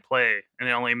they can't play, and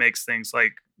it only makes things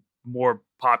like more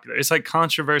popular. It's like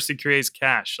controversy creates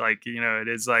cash. Like it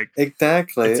is like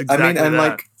exactly. I mean, and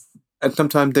that. And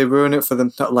sometimes they ruin it for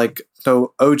them. Like,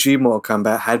 so OG Mortal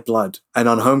Kombat had blood. And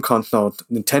on home console,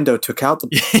 Nintendo took out the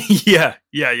blood.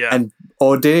 yeah.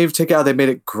 Or they didn't even take it out, they made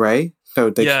it grey.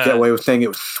 So they could get away with saying it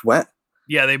was sweat.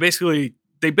 Yeah, they basically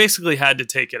had to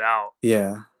take it out.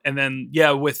 Yeah. And then,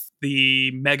 with the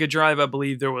Mega Drive, I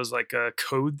believe there was like a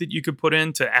code that you could put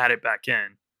in to add it back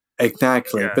in.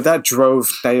 Exactly. Yeah. But that drove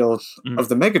sales of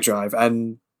the Mega Drive.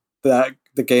 And the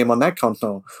game on that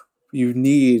console, you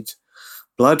need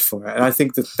blood for it, and I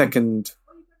think the second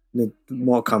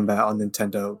Mortal Kombat on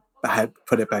Nintendo had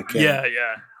put it back in. Yeah.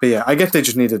 But I guess they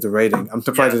just needed the rating. I'm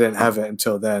surprised they didn't have it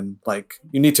until then. Like,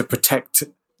 you need to protect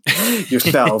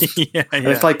yourself. And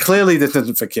it's like, clearly this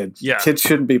isn't for kids. Yeah. Kids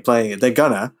shouldn't be playing it. They're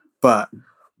gonna, but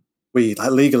we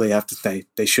legally have to say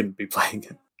they shouldn't be playing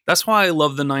it. That's why I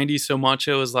love the 90s so much.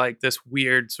 It was like this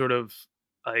weird sort of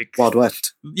like Wild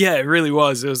West. Yeah, it really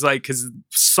was. It was like, because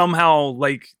somehow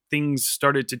like things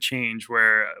started to change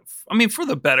where, I mean, for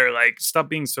the better, like stop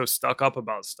being so stuck up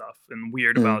about stuff and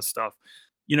weird about stuff,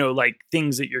 like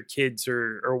things that your kids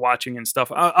are watching and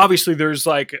stuff. Obviously there's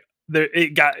like,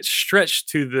 it got stretched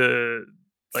to the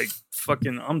like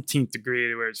fucking umpteenth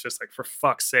degree where it's just like, for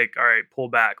fuck's sake, all right, pull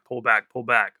back,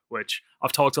 which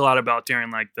I've talked a lot about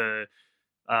during like the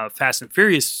Fast and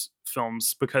Furious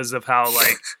films, because of how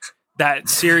like that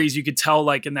series, you could tell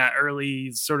like in that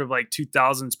early sort of like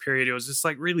 2000s period, it was just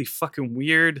like really fucking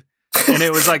weird. And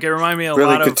it was like, it reminded me a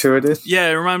really lot gratuitous. It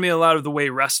reminded me a lot of the way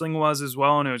wrestling was as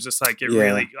well. And it was just like,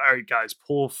 really, all right, guys,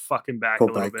 pull fucking back a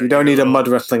little bit. You don't need a mud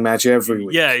wrestling match every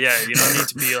week. Yeah. You don't need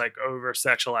to be like over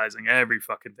sexualizing every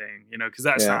fucking thing, because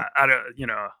that's not,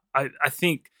 I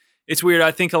think it's weird.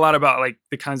 I think a lot about like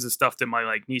the kinds of stuff that my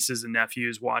like nieces and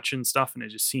nephews watch and stuff. And it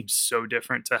just seems so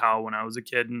different to how when I was a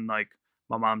kid and like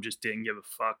my mom just didn't give a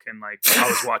fuck. And like, I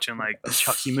was watching like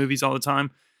Chucky movies all the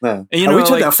time. Yeah. And, we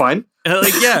took that fine.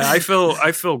 I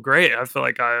feel great. I feel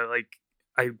like I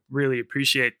really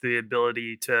appreciate the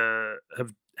ability to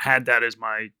have had that as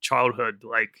my childhood,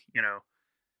 like,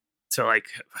 to like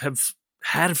have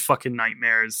had fucking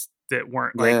nightmares that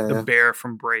weren't like the bear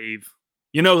from Brave,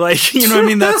 like, what I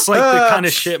mean? That's like the kind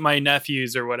of shit my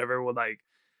nephews or whatever would like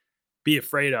be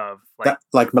afraid of.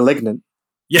 Like Malignant.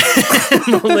 Yeah.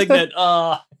 Malignant.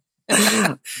 God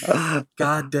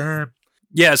damn.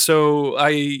 Yeah, so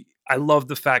I love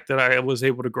the fact that I was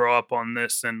able to grow up on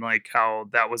this and like how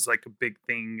that was like a big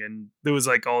thing, and there was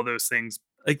like all those things.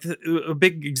 Like a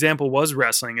big example was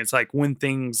wrestling. It's like when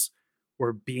things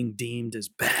were being deemed as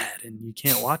bad and you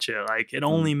can't watch it, like it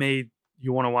only made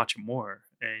you want to watch it more,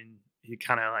 and it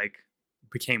kind of like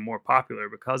became more popular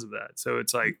because of that. So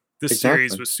it's like this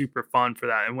series was super fun for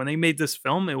that. And when they made this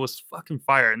film, it was fucking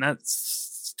fire. And that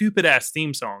stupid ass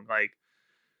theme song, like,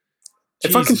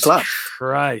 it fucking slaps.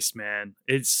 Christ, man,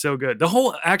 it's so good. The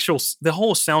whole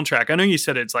soundtrack. I know you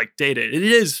said it's like dated. It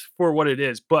is for what it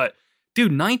is, but dude,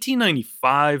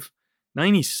 1995,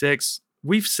 96.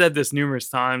 We've said this numerous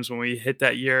times when we hit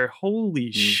that year.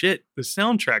 Holy shit, the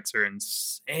soundtracks are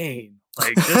insane.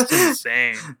 Like, just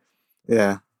insane.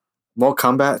 Yeah,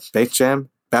 Mortal Kombat, Space Jam,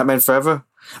 Batman Forever,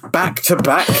 back to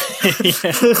back.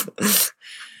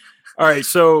 All right,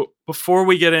 so before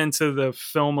we get into the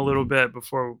film a little bit, I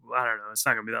don't know, it's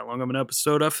not gonna be that long of an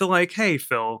episode. I feel like, hey,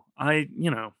 Phil,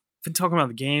 been talking about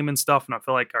the game and stuff, and I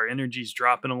feel like our energy's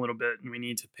dropping a little bit, and we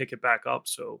need to pick it back up.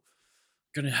 So,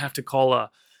 I'm gonna have to call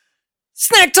a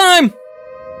snack time.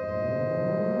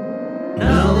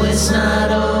 No, it's not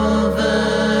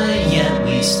over yet.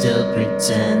 We still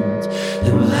pretend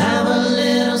that we'll have a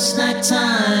little snack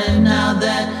time now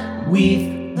that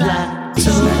we've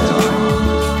plateaued.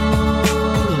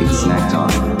 It's snack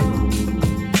time.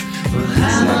 We'll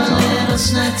have a little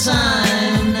snack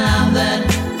time now that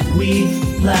we've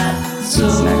plateaued.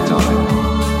 It's snack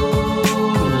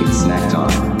time. It's snack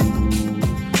time.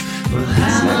 We'll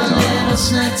have a little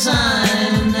snack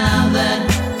time now that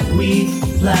we've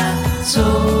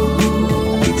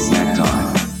plateaued. It's snack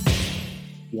time.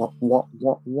 What?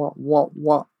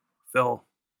 Phil,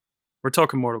 we're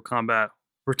talking Mortal Kombat.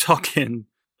 We're talking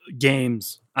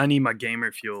games. I need my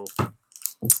gamer fuel.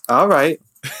 All right.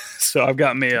 So I've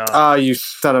got me you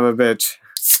son of a bitch.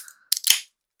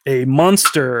 a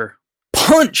Monster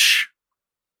Punch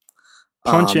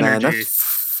energy. Man, that's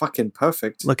fucking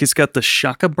perfect. Look, it's got the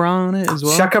Shaka Bra on it as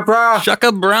well. Shaka Bra.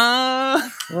 Shaka Bra.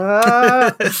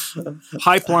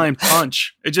 Pipeline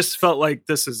Punch. It just felt like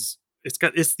it's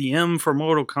the M for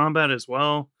Mortal Kombat as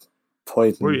well.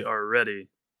 Poison. We are ready.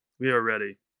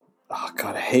 Oh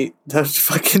god, I hate those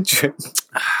fucking drinks.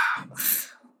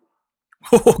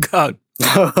 Oh god.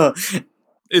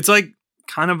 It's like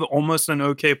kind of almost an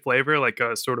okay flavor, like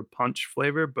a sort of punch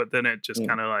flavor, but then it just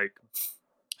kind of like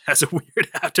has a weird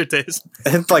aftertaste.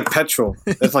 It's like petrol.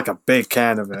 It's like a big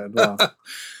can of it as well.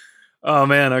 Oh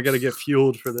man, I gotta get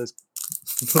fueled for this.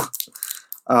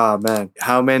 Oh man.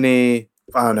 How many,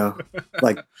 I don't know,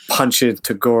 like punches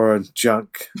to gore and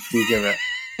junk do you give it?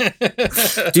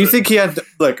 Do you think he had,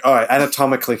 like, all right,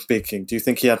 anatomically speaking, do you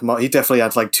think he definitely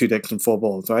had like 2 dicks and 4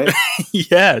 balls, right?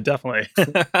 Yeah, definitely.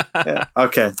 Yeah.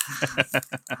 Okay.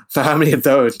 So how many of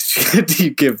those do you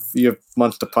give your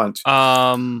Monster Punch?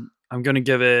 I'm gonna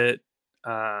give it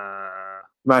You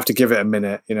might have to give it a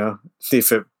minute, see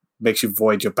if it makes you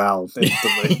void your bowels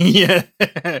instantly. Yeah.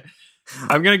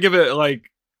 I'm gonna give it I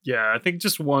think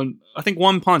just one. I think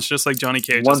one punch, just like Johnny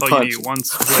Cage. One That's all punch. you need.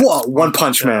 One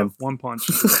punch, man. One punch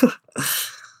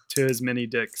to his many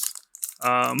dicks.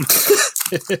 Yeah,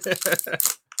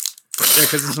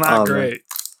 because it's not great. Man.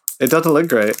 It doesn't look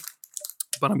great.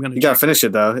 But I'm gonna. You gotta finish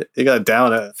it though. You gotta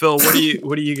down it. Phil,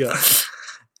 what do you got?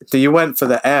 So you went for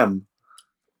the M,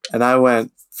 and I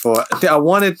went for. I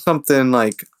wanted something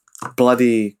like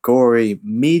bloody, gory,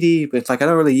 meaty, but it's like I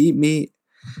don't really eat meat,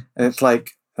 and it's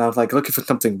like. I was like looking for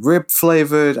something rib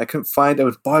flavored. I couldn't find it. It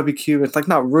was barbecue. It's like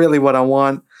not really what I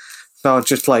want. So it's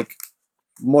just like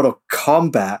Mortal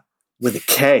Kombat with a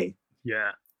K.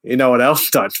 Yeah. You know what else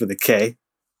starts with a K?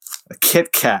 A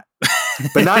Kit Kat.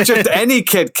 But not just any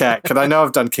Kit Kat, because I know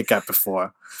I've done Kit Kat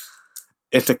before.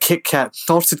 It's a Kit Kat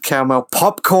salted caramel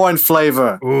popcorn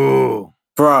flavor. Ooh.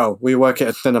 Bro, we work at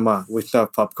a cinema. We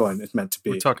serve popcorn. It's meant to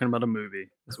be. We're talking about a movie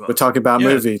as well. We're talking about a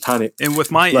movie, tiny. And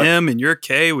with my M and your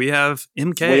K, we have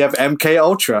MK. We have MK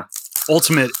Ultra.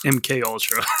 Ultimate MK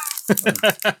Ultra.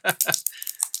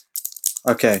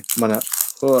 Okay, I'm gonna.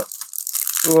 I'm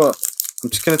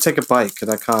just gonna take a bite because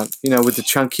I can't. With the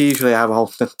chunky, usually I have a whole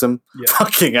system. Yeah.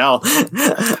 Fucking hell!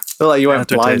 I feel like you went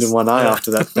blind in one eye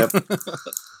after that step.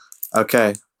 Okay,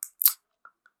 I'm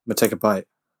gonna take a bite.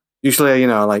 Usually,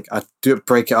 I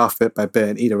break it off bit by bit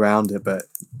and eat around it, but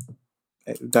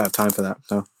I don't have time for that.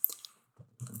 So.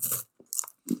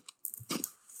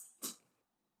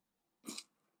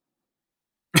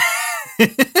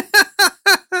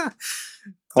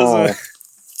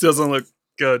 Doesn't look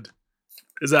good.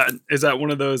 Is that one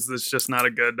of those that's just not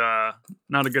a good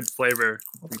flavor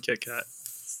from Kit Kat?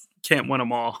 Can't win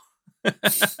them all.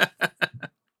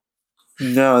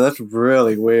 No, that's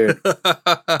really weird.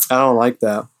 I don't like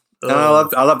that. And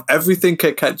I love everything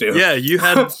Kit Kat do. Yeah, you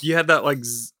had that like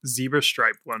zebra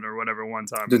stripe one or whatever one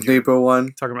time. The zebra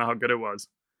one. Talking about how good it was.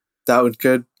 That was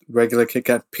good. Regular Kit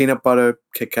Kat, peanut butter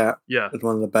Kit Kat. Yeah, is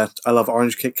one of the best. I love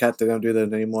orange Kit Kat. They don't do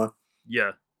that anymore.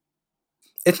 Yeah,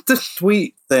 it's the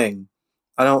sweet thing.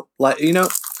 I don't like.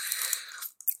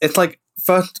 It's like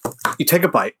first you take a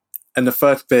bite, and the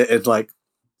first bit is like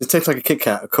it tastes like a Kit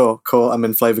Kat. Cool. I'm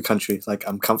in flavor country. Like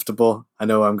I'm comfortable. I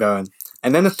know where I'm going.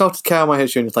 And then it starts to caramel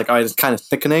hit you, and it's like, all right, it's kind of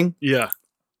thickening. Yeah.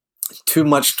 Too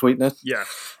much sweetness. Yeah.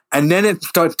 And then it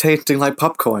starts tasting like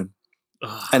popcorn.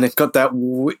 Ugh. And it's got that,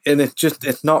 and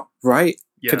it's not right.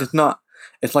 Because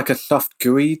it's like a soft,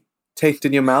 gooey taste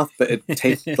in your mouth, but it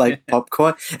tastes like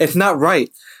popcorn. It's not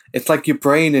right. It's like your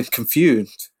brain is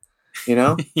confused,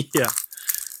 Yeah.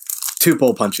 2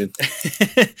 ball punching.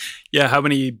 Yeah, how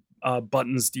many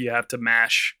buttons do you have to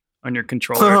mash on your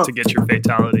controller to get your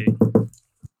fatality?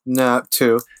 No,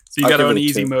 2. So you got on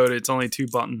easy mode. It's only 2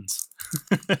 buttons.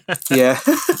 Yeah.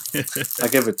 I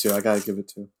give it 2. I gotta give it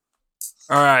 2.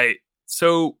 All right.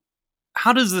 So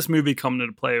how does this movie come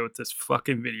into play with this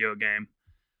fucking video game?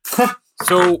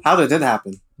 So how did it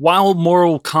happen? While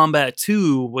Mortal Kombat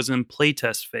 2 was in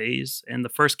playtest phase and the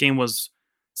first game was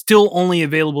still only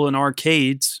available in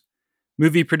arcades,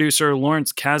 movie producer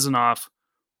Lawrence Kasanoff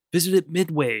visited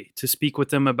Midway to speak with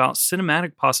them about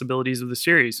cinematic possibilities of the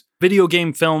series. Video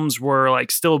game films were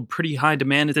like still pretty high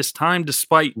demand at this time,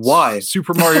 despite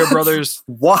Super Mario Brothers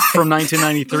from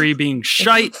 1993 being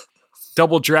shite,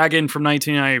 Double Dragon from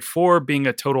 1994 being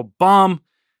a total bomb.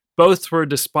 Both were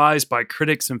despised by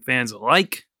critics and fans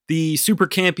alike. The super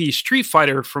campy Street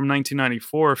Fighter from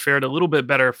 1994 fared a little bit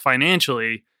better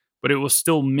financially, but it was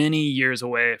still many years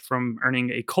away from earning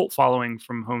a cult following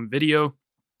from home video.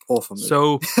 Awful.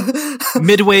 So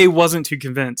Midway wasn't too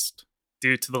convinced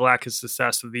due to the lack of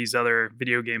success of these other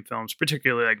video game films,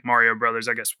 particularly like Mario Brothers,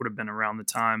 I guess would have been around the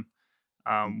time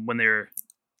when they were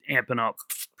amping up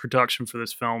production for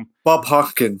this film. Bob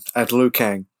Hoskins as Liu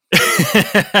Kang.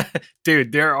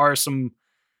 Dude, there are some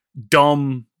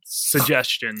dumb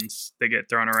suggestions that get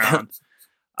thrown around.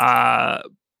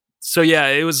 So yeah,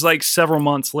 it was like several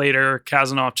months later,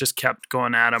 Kasanoff just kept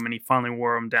going at him and he finally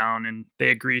wore him down and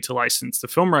they agreed to license the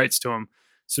film rights to him.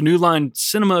 So New Line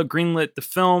Cinema greenlit the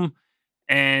film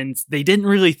and they didn't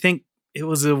really think it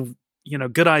was a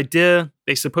good idea.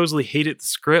 They supposedly hated the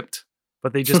script,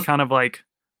 but they just kind of like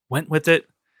went with it.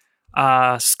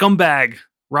 Scumbag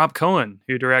Rob Cohen,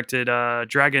 who directed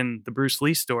Dragon, the Bruce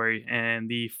Lee story, and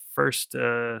the first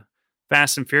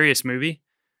Fast and Furious movie.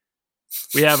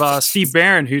 We have Steve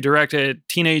Barron, who directed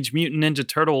Teenage Mutant Ninja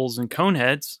Turtles and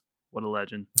Coneheads. What a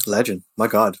legend. Legend. My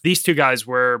God. These two guys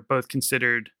were both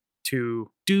considered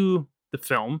to do the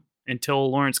film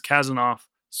until Lawrence Kasanoff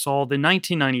saw the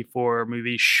 1994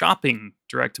 movie Shopping,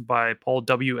 directed by Paul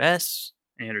W.S.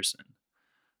 Anderson,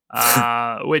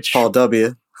 which Paul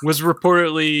W. was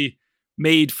reportedly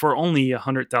made for only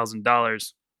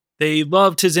 $100,000. They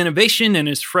loved his innovation and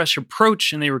his fresh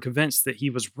approach, and they were convinced that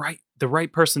he was the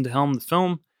right person to helm the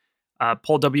film.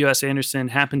 Paul W.S. Anderson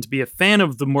happened to be a fan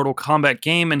of the Mortal Kombat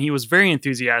game, and he was very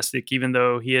enthusiastic, even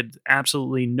though he had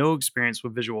absolutely no experience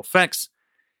with visual effects.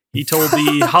 He told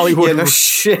the Hollywood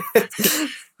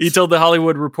He told the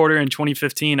Hollywood Reporter in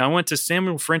 2015, "I went to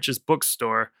Samuel French's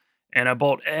bookstore and I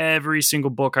bought every single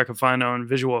book I could find on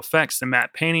visual effects and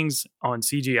matte paintings on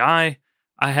CGI.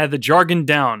 I had the jargon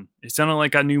down. It sounded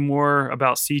like I knew more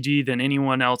about CG than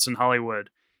anyone else in Hollywood,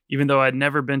 even though I'd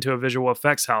never been to a visual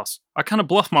effects house. I kind of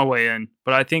bluffed my way in,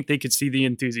 but I think they could see the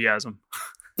enthusiasm."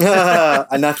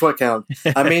 And that's what counts.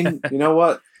 I mean, you know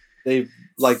what? There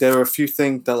are a few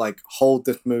things that hold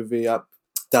this movie up,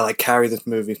 that carry this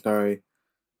movie story,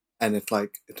 and it's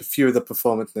a few of the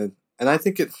performances, and I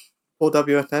think it's Paul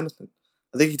W.S. Anderson.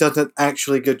 I think he does an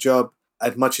actually good job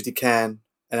as much as he can,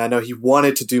 and I know he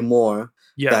wanted to do more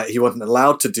that he wasn't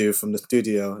allowed to do from the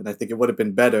studio, and I think it would have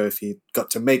been better if he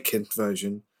got to make his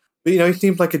version. But he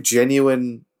seems like a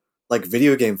genuine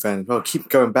video game fan. Well, keep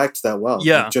going back to that.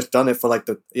 He's just done it for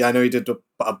I know he did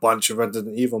a bunch of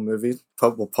Resident Evil movies.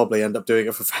 We'll probably end up doing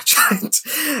it for franchise.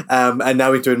 And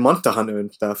now he's doing Monster Hunter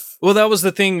and stuff. Well, that was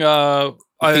the thing. I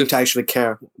think to actually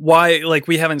care. Why,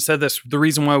 we haven't said this. The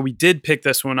reason why we did pick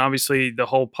this one, obviously, the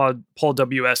whole Paul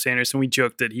W.S. Anderson, we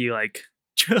joked that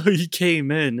he came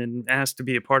in and asked to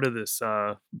be a part of this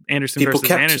Anderson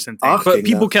versus Anderson thing. But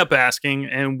people kept asking,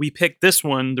 and we picked this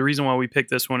one. The reason why we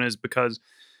picked this one is because,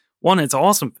 one, it's an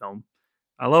awesome film.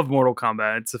 I love Mortal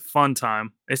Kombat. It's a fun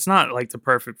time. It's not the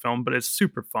perfect film, but it's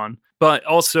super fun. But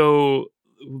also,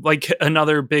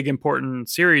 another big important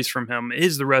series from him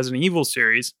is the Resident Evil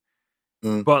series.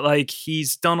 But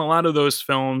he's done a lot of those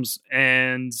films,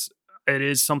 and it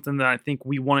is something that I think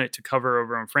we wanted to cover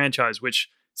over on franchise, which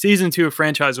season 2 of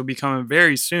franchise will be coming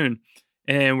very soon.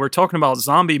 And we're talking about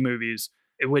zombie movies,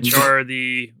 which are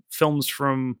the films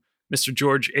from Mr.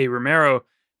 George A. Romero.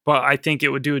 But I think it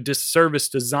would do a disservice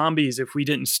to zombies if we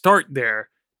didn't start there,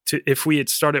 if we had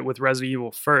started with Resident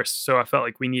Evil first. So I felt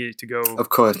like we needed to go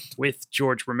with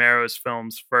George Romero's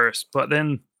films first. But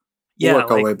then,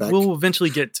 we'll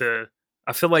eventually get to...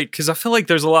 I feel like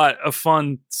there's a lot of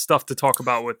fun stuff to talk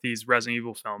about with these Resident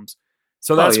Evil films.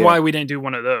 So that's why we didn't do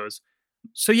one of those.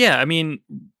 So yeah, I mean,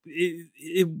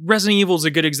 Resident Evil is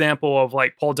a good example of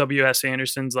Paul W.S.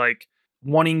 Anderson's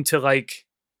wanting to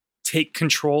take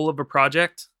control of a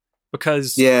project,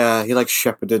 because he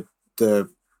shepherded the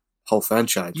whole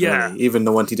franchise. Really. Even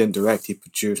the ones he didn't direct, he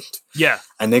produced. Yeah,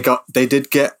 and they did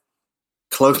get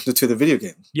closer to the video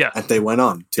game. Yeah. And they went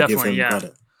on to give him yeah.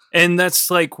 credit. And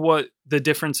that's like what the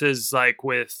difference is like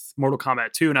with Mortal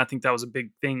Kombat 2. And I think that was a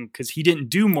big thing because he didn't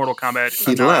do Mortal Kombat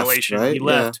Annihilation. Left, right? He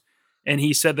left. Yeah. And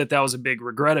he said that was a big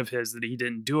regret of his that he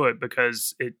didn't do it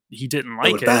because he didn't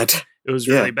like it. Bad. It was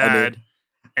really bad.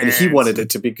 And he wanted it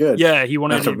to be good. Yeah, he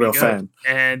wanted it to be good. Fan.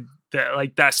 And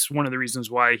that's one of the reasons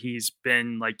why he's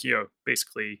been like,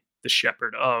 basically the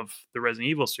shepherd of the Resident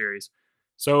Evil series.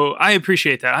 So I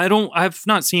appreciate that. I've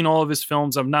not seen all of his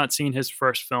films. I've not seen his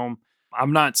first film. I've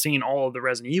not seen all of the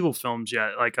Resident Evil films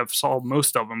yet. Like I've saw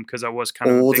most of them because I was kind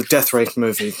of all the Death Race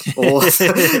movie, all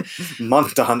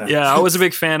Monster Hunter. Yeah, I was a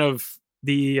big fan of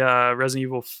the Resident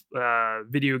Evil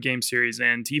video game series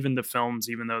and even the films,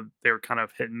 even though they were kind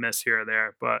of hit and miss here or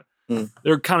there. But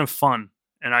they're kind of fun,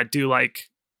 and I do like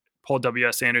Paul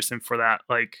W.S. Anderson for that.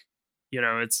 Like,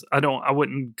 I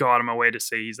wouldn't go out of my way to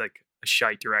say he's like a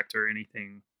shite director or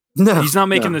anything. No, he's not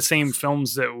making the same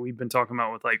films that we've been talking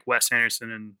about with like Wes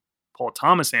Anderson and Paul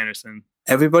Thomas Anderson.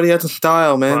 Everybody has a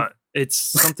style, man. But it's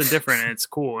something different, and it's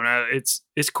cool. And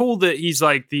it's cool that he's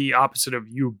like the opposite of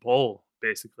Uwe Boll,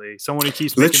 basically. Someone who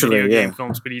keeps making video game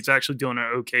films, but he's actually doing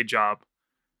an okay job.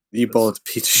 Uwe Boll is a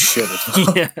piece of shit.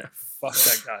 Yeah, fuck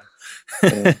that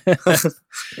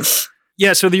guy.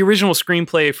 Yeah, so the original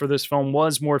screenplay for this film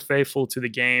was more faithful to the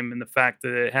game in the fact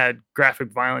that it had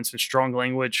graphic violence and strong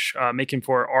language, making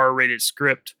for an R-rated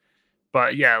script.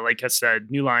 But yeah, like I said,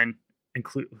 New Line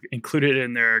included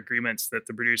in their agreements that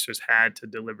the producers had to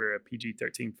deliver a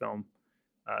PG-13 film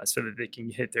so that they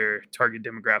can hit their target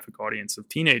demographic audience of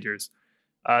teenagers.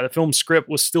 The film's script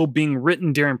was still being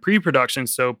written during pre-production,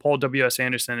 so Paul W.S.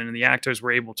 Anderson and the actors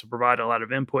were able to provide a lot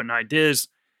of input and ideas.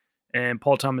 And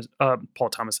Paul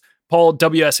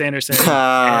W.S. Anderson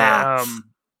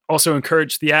also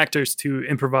encouraged the actors to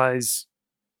improvise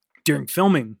during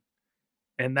filming.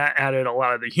 And that added a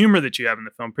lot of the humor that you have in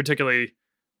the film, particularly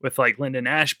with like Lyndon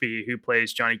Ashby, who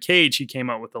plays Johnny Cage. He came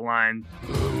up with the line,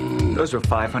 "Those were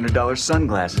 $500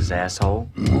 sunglasses, asshole."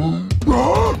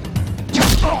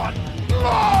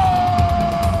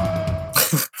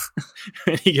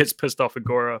 And he gets pissed off at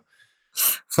Goro.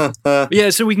 Yeah,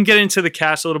 so we can get into the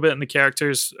cast a little bit and the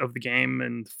characters of the game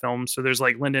and the film. So there's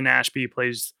like Lyndon Ashby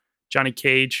plays Johnny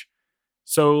Cage.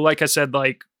 So like I said,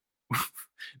 like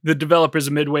the developers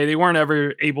of Midway, they weren't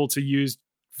ever able to use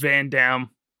Van Damme.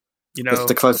 That's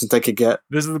the closest they could get.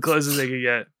 This is the closest they could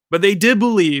get. But they did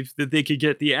believe that they could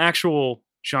get the actual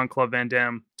Jean-Claude Van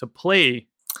Damme to play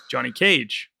Johnny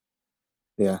Cage.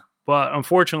 Yeah. But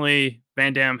unfortunately,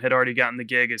 Van Damme had already gotten the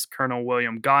gig as Colonel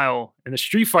William Guile in the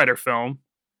Street Fighter film,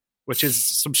 which is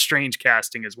some strange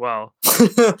casting as well.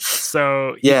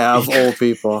 So of all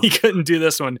people, he couldn't do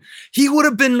this one. He would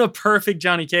have been a perfect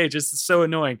Johnny Cage. It's so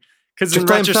annoying because in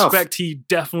retrospect, he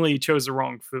definitely chose the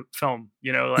wrong film.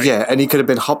 And he could have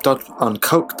been hopped on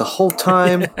coke the whole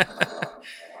time.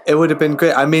 It would have been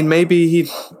great. I mean, maybe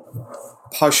he's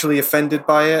partially offended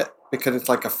by it because it's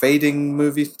like a fading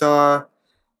movie star,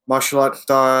 martial arts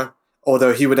star.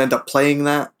 Although he would end up playing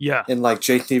that in like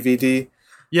JTVD.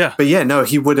 Yeah. But yeah, no,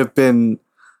 he would have been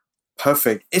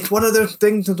perfect. It's one of those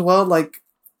things as well, like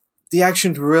the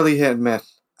action's really hit and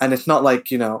miss. And it's not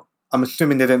like, I'm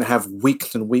assuming they didn't have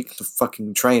weeks and weeks of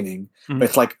fucking training. Mm-hmm. But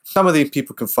it's like some of these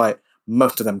people can fight,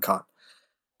 most of them can't.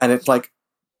 And it's like,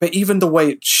 but even the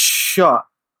way it's shot,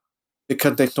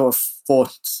 because they sort of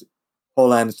forced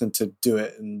Paul Anderson to do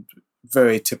it and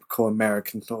very typical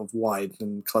American sort of wide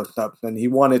and close up, and he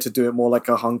wanted to do it more like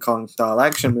a Hong Kong style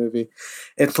action movie.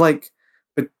 It's like,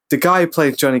 but the guy who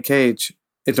plays Johnny Cage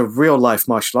is a real life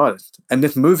martial artist, and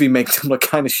this movie makes him look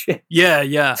kind of shit. Yeah.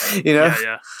 Yeah,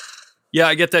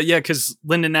 I get that. Yeah, because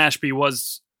Lyndon Ashby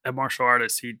was a martial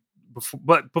artist.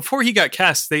 But before he got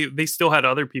cast, they still had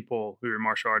other people who were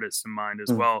martial artists in mind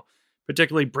as well.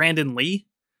 Particularly Brandon Lee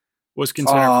was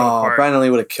considered for the part. Brandon Lee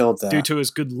would have killed that. Due to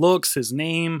his good looks, his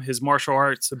name, his martial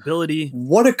arts ability.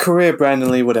 What a career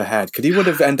Brandon Lee would have had. Because he would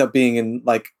have ended up being in,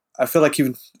 like, I feel like he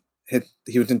was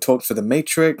in talks for The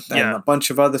Matrix and a bunch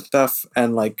of other stuff.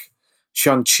 And, like,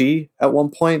 Shang-Chi at one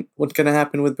point, what's going to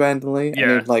happen with Brandon Lee? Yeah. I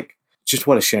mean, like, just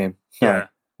what a shame. Yeah.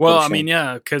 Well, I mean,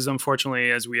 because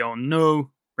unfortunately, as we all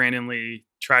know, Brandon Lee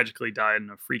tragically died in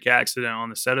a freak accident on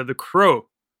the set of The Crow,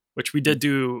 which we did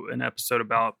do an episode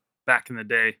about back in the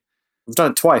day. We've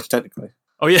done it twice, technically.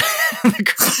 Oh, yeah.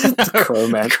 The Crow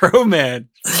Man. Crow Man.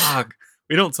 Fuck.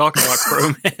 We don't talk about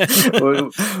Crow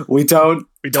Man. we don't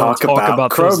talk about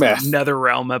Crow Man.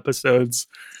 NetherRealm episodes.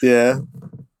 Yeah.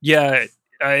 Yeah.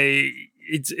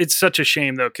 It's such a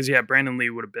shame, though, because, Brandon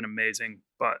Lee would have been amazing.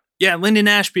 But, Lyndon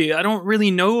Ashby, I don't really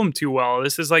know him too well.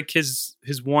 This is like his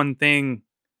one thing.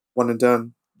 One and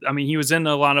done. I mean, he was in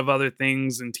a lot of other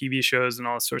things and TV shows and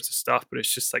all sorts of stuff, but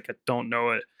it's just like I don't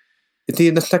know it. Is he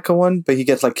in the second one, but he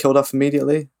gets like killed off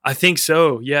immediately? I think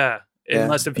so. Yeah.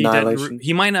 Unless if he didn't,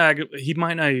 he might not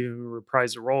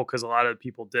reprise the role because a lot of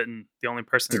people didn't. The only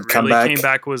person that really came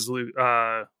back was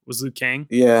Luke King.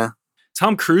 Yeah.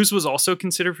 Tom Cruise was also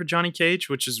considered for Johnny Cage,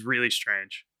 which is really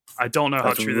strange. I don't know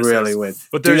how true this really is. Weird.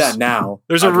 But do that now.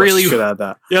 There's a really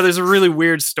there's a really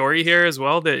weird story here as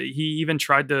well that he even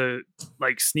tried to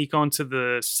like sneak onto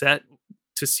the set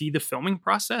to see the filming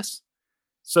process.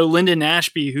 So Lyndon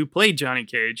Ashby, who played Johnny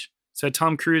Cage, said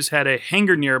Tom Cruise had a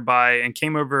hangar nearby and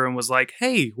came over and was like,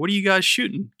 "Hey, what are you guys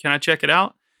shooting? Can I check it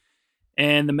out?"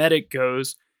 And the medic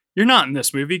goes, "You're not in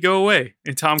this movie. Go away."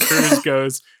 And Tom Cruise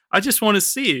goes, "I just want to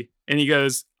see." And he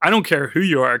goes, "I don't care who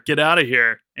you are. Get out of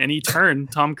here." And he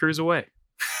turned Tom Cruise away.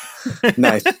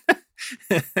 Nice.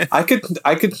 I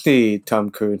could see Tom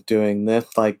Cruise doing this,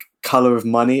 like Color of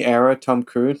Money era Tom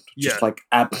Cruise, just like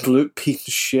absolute piece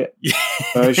of shit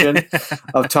version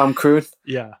of Tom Cruise.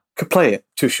 Yeah. Could play it.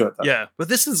 Too short though. Yeah, but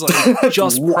this is like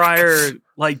just prior,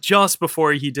 like just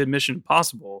before he did Mission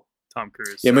Impossible, Tom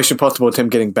Cruise. Yeah, Mission Impossible with him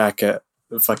getting back at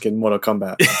fucking Mortal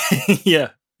Kombat.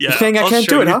 Yeah. You're saying I can't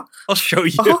do it, huh? I'll show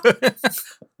you.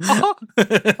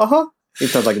 He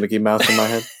sounds like Mickey Mouse in my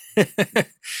head.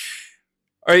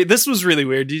 All right, this was really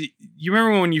weird. You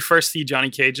remember when you first see Johnny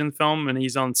Cage in film and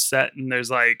he's on set and there's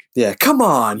like... Yeah, come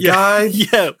on,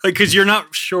 guys. Yeah, like because you're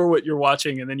not sure what you're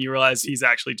watching and then you realize he's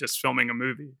actually just filming a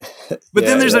movie. But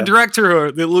then there's a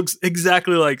director that looks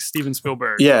exactly like Steven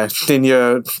Spielberg. Yeah,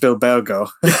 Senior Spielberg.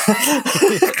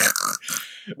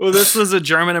 Well, this was a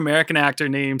German-American actor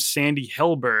named Sandy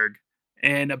Helberg.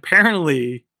 And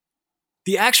apparently,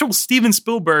 the actual Steven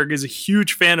Spielberg is a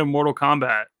huge fan of Mortal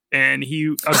Kombat. And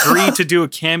he agreed to do a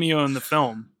cameo in the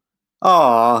film.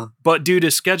 Aww. But due to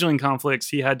scheduling conflicts,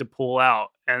 he had to pull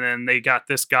out. And then they got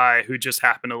this guy who just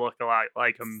happened to look a lot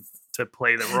like him to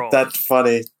play the role. That's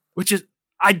funny. Which is,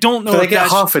 I don't know. If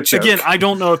that's half a joke. Again, I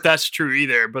don't know if that's true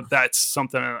either, but that's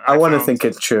something I want to think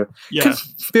it's true. Yeah.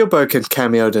 Spielberg has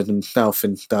cameoed himself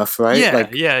and stuff, right? Yeah,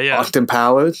 like yeah. Austin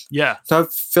Powers. Yeah. So I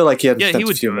feel like he had he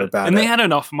would do it. about and it. they had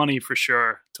enough money for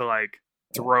sure to like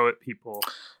throw at people.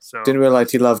 So didn't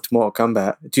realize he loved Mortal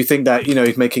Kombat. Do you think that,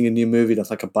 he's making a new movie that's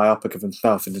like a biopic of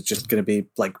himself and it's just going to be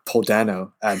like Paul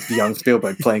Dano and young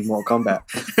Spielberg playing Mortal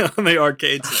Kombat on the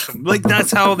arcade system? Like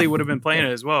that's how they would have been playing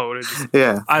it as well.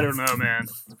 Yeah. I don't know, man.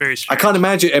 It's very strange. I can't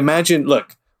imagine,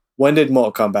 look, when did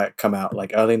Mortal Kombat come out?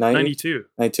 Like early 90s? 92.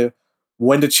 92?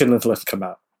 When did Schindler's List come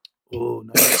out? Oh,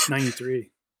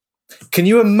 93. Can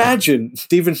you imagine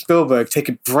Steven Spielberg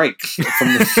taking breaks from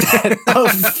the set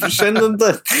of Schindler's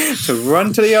List to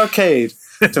run to the arcade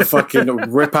to fucking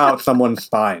rip out someone's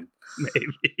spine?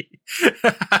 Maybe.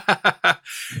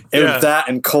 It was that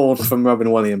and calls from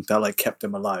Robin Williams that like kept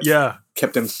him alive. Yeah.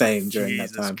 Kept him sane during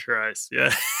that time. Jesus Christ,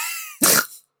 yeah.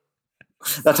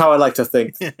 That's how I like to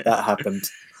think that happened.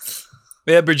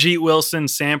 Yeah, Brigitte Wilson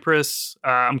Sampras.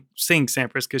 I'm saying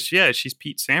Sampras because, she's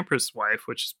Pete Sampras' wife,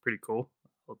 which is pretty cool.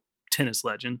 Tennis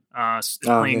legend,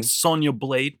 playing Sonya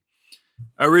Blade.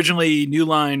 Originally, New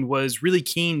Line was really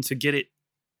keen to get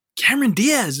Cameron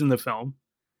Diaz in the film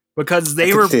because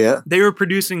they were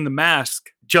producing The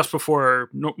Mask just before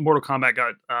Mortal Kombat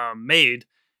got made,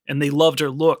 and they loved her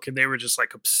look, and they were just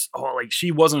like, she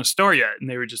wasn't a star yet, and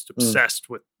they were just obsessed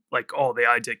with like, the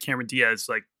idea Cameron Diaz,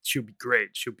 like, she'll be great,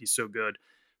 she'll be so good,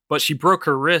 but she broke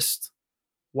her wrist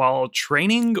while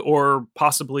training, or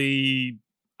possibly,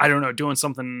 I don't know, doing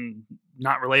something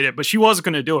not related, but she wasn't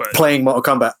going to do it. Playing Mortal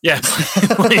Kombat. Yeah,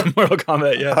 playing Mortal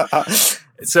Kombat, yeah.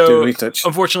 So,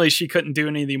 unfortunately, she couldn't do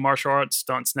any of the martial arts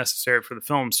stunts necessary for the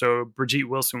film, so Brigitte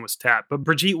Wilson was tapped. But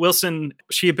Brigitte Wilson,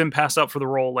 she had been passed up for the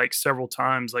role, like, several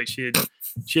times. Like, she had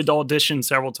auditioned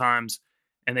several times,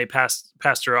 and they passed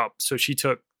her up. So she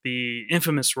took the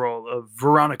infamous role of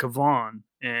Veronica Vaughn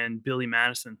and Billy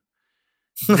Madison.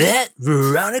 That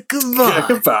Veronica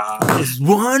Vaughn is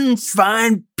one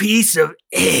fine piece of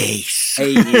ace.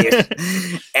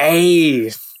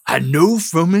 Ace. I know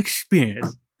from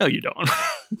experience. No, you don't.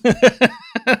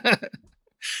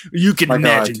 You can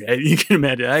imagine that. You can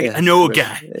imagine. I know a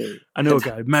guy. I know a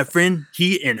guy. My friend,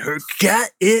 he and her got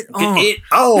it on.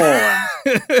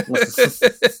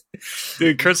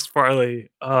 Dude, Chris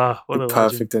Farley. What a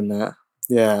perfect legend. In that.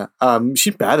 Yeah.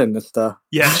 She's bad in this stuff.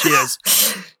 Yeah, she is.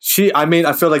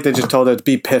 I feel like they just told her to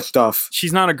be pissed off.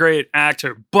 She's not a great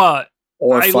actor, but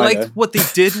I liked what they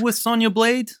did with Sonya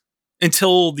Blade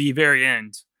until the very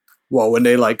end. Well, when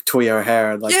they like tweet her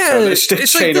hair and like it's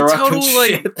like the total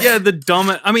like the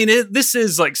dumb. I mean, this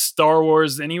is like Star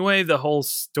Wars anyway. The whole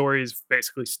story is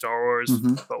basically Star Wars,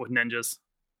 but with ninjas.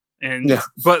 And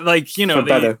but like, you know,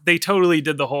 they totally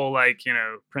did the whole like, you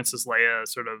know, Princess Leia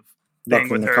sort of thing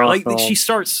with her. Like she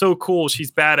starts so cool.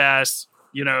 She's badass.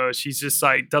 You know, she's just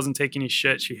like doesn't take any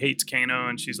shit. She hates Kano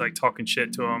and she's like talking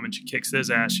shit to him and she kicks his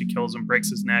ass. She kills him, breaks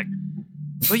his neck.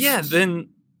 But yeah, then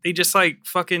they just like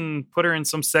fucking put her in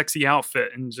some sexy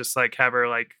outfit and just like have her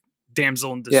like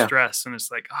damsel in distress. And it's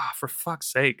like, for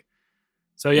fuck's sake.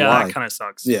 So yeah, that kind of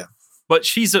sucks. Yeah. But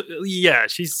she's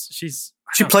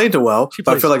she played it well.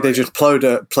 But I feel like they just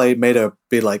made her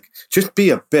be like, just be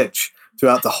a bitch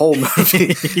throughout the whole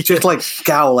movie. Just like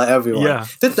scowl at everyone. Yeah.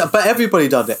 But everybody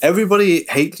does it. Everybody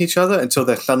hates each other until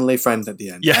they're suddenly friends at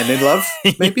the end. Yeah. And in love,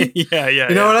 maybe? Yeah.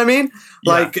 You know what I mean?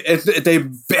 Like, they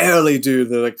barely do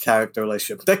the character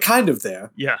relationship. They're kind of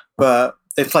there. Yeah. But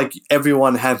it's like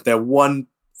everyone has their one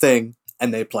thing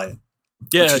and they play it.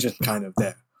 Yeah. Which is just kind of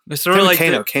there. It's sort of like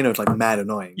Kano's like mad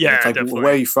annoying. Yeah, it's like, definitely.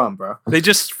 Where are you from, bro? They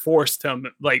just forced him,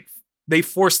 like, they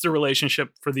forced the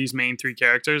relationship for these main three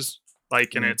characters.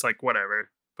 Like, and it's like, whatever.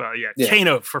 But yeah,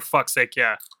 Kano, for fuck's sake,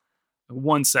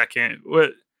 1 second. We'll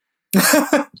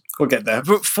get there.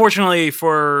 But fortunately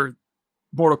for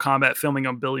Mortal Kombat, filming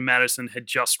on Billy Madison had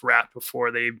just wrapped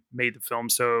before they made the film.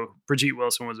 So Brigitte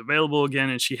Wilson was available again,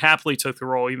 and she happily took the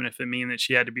role, even if it meant that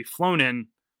she had to be flown in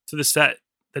to the set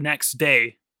the next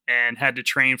day and had to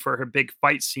train for her big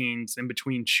fight scenes in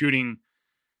between shooting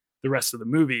the rest of the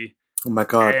movie. Oh my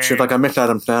God. Shit, like I missed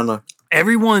Adam Sandler.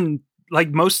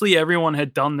 Mostly everyone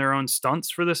had done their own stunts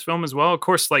for this film as well. Of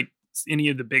course, like any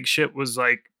of the big shit was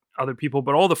like other people,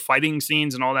 but all the fighting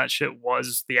scenes and all that shit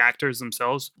was the actors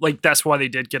themselves. Like that's why they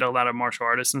did get a lot of martial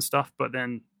artists and stuff. But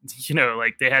then, you know,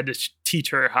 like they had to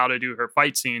teach her how to do her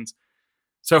fight scenes.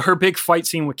 So her big fight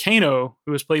scene with Kano,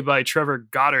 who was played by Trevor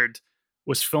Goddard,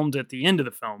 was filmed at the end of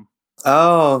the film.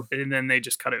 Oh. And then they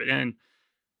just cut it in.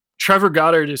 Trevor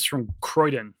Goddard is from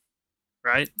Croydon,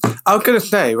 right? I was going to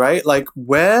say, right? Like,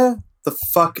 where the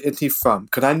fuck is he from?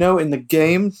 Because I know in the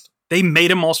game... They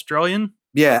made him Australian?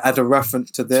 Yeah, as a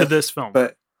reference to this. To this film.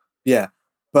 But, yeah.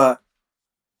 But,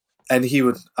 and he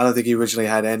would... I don't think he originally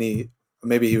had any...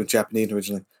 Maybe he was Japanese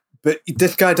originally. But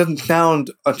this guy doesn't sound...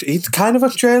 He's kind of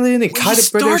Australian and kind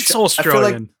of British. He starts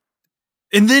Australian.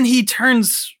 And then he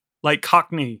turns... like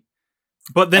Cockney,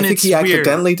 but then I think he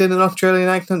accidentally did an Australian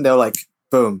accent. They were like,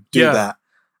 "Boom, do that,"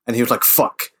 and he was like,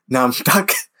 "Fuck, now I'm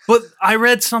stuck." But I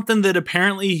read something that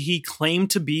apparently he claimed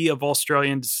to be of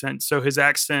Australian descent, so his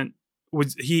accent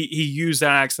was he used that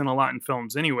accent a lot in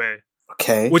films anyway.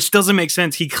 Okay, which doesn't make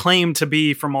sense. He claimed to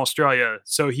be from Australia,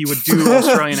 so he would do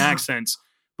Australian accents.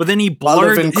 But then he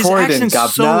blurred his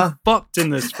accent's so fucked in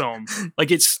this film.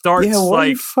 Like it starts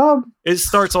it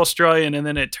starts Australian and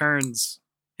then it turns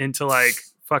into like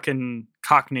fucking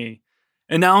Cockney.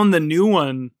 And now in the new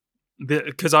one,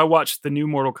 because I watched the new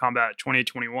Mortal Kombat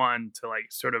 2021 to like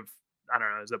sort of, I don't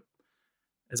know,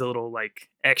 as a little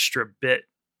like extra bit.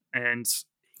 And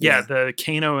the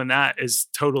Kano in that is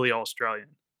totally Australian.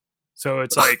 So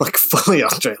it's like fully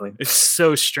Australian. It's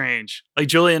so strange. Like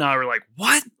Julie and I were like,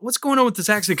 what's going on with this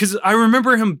accent? Because I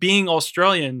remember him being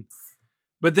Australian.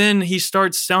 But then he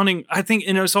starts sounding, I think,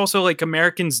 and it's also like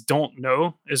Americans don't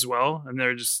know as well. And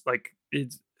they're just like,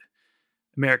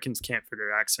 Americans can't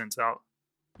figure accents out.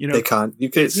 You know, they can't.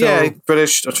 You could,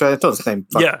 British, Australian, it's all the same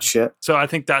fucking shit. So I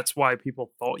think that's why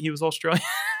people thought he was Australian.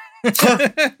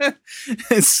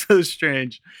 It's so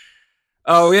strange.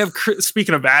 Oh, we have,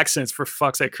 speaking of accents, for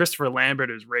fuck's sake, Christopher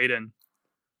Lambert is Raiden.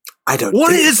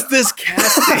 What is this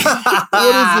casting?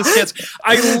 What is this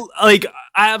casting? I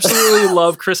absolutely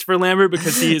love Christopher Lambert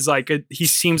because he is like he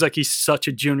seems like he's such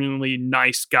a genuinely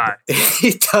nice guy.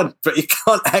 He does, but he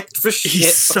can't act for shit.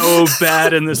 He's so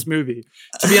bad in this movie.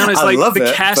 To be honest,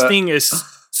 casting is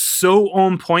so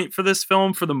on point for this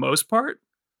film for the most part.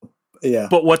 Yeah.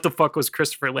 But what the fuck was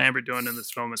Christopher Lambert doing in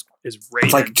this film is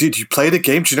Raiden. Like, did you play the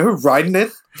game? Do you know who Raiden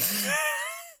is?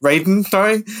 Raiden,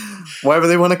 sorry, whatever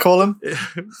they want to call him.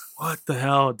 What the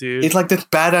hell, dude? He's like this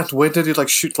badass wizard who like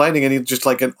shoots lightning, and he's just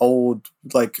like an old,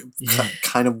 like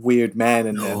kind of weird man.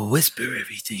 And whisper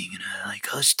everything, and I like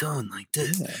hush tone like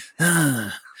this.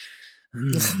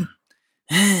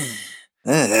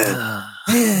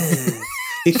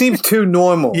 He seems too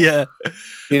normal. Yeah,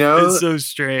 you know, it's so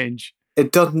strange.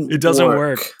 It doesn't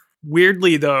work.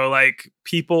 Weirdly though, like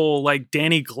people like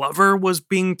Danny Glover was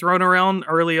being thrown around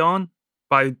early on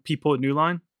by people at New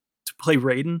Line to play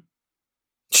Raiden.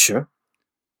 Sure.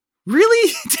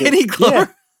 Really? Danny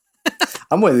Glover? Yeah.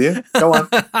 I'm with you. Go on.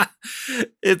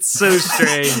 It's so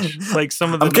strange. Like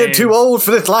some of the I'm getting too old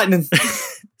for this lightning.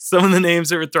 Some of the names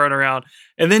that were thrown around.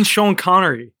 And then Sean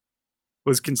Connery.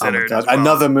 was considered. Oh my God. Well.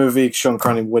 Another movie Sean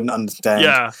Connery wouldn't understand.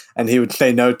 Yeah. And he would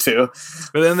say no to.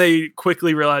 But then they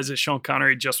quickly realized that Sean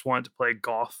Connery just wanted to play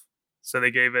golf. So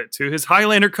they gave it to his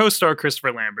Highlander co-star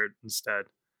Christopher Lambert instead.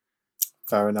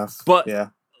 Fair enough. But yeah,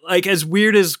 like as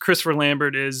weird as Christopher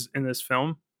Lambert is in this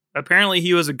film, apparently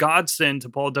he was a godsend to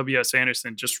Paul W.S.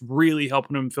 Anderson, just really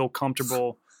helping him feel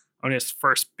comfortable on his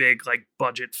first big like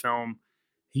budget film.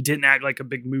 He didn't act like a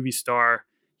big movie star.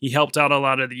 He helped out a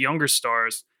lot of the younger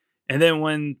stars. And then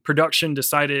when production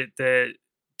decided that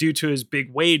due to his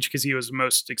big wage, because he was the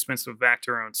most expensive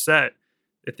actor on set,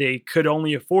 that they could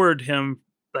only afford him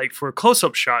like for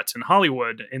close-up shots in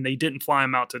Hollywood, and they didn't fly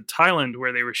him out to Thailand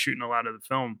where they were shooting a lot of the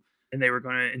film, and they were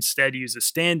going to instead use a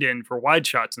stand-in for wide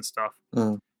shots and stuff.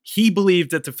 He believed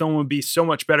that the film would be so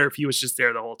much better if he was just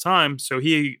there the whole time, so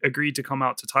he agreed to come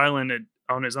out to Thailand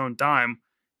on his own dime,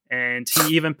 and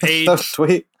he even paid. So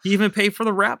sweet. He even paid for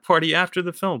the wrap party after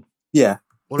the film. Yeah,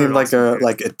 seemed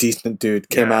like a decent dude.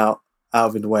 Came out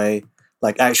of his way,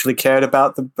 like actually cared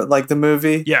about the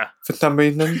movie. Yeah, for some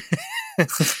reason.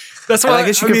 That's why I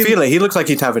guess you can feel it. He looked like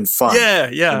he's having fun. Yeah.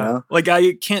 You know? Like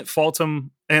I can't fault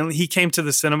him. And he came to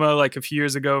the cinema like a few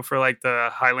years ago for like the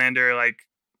Highlander like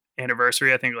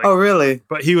anniversary. I think. Like, oh really?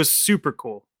 But he was super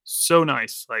cool. So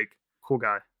nice. Like cool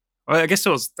guy. Well, I guess it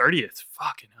was 30th.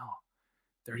 Fucking hell.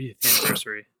 30th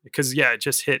anniversary. Because it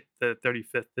just hit the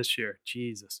 35th this year.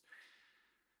 Jesus.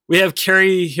 We have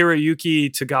Cary Hiroyuki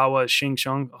Tagawa Shing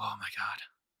Chung. Oh my God.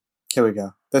 Here we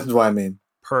go. This is what I mean.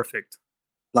 Perfect.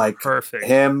 Like perfect.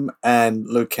 Him and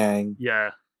Liu Kang.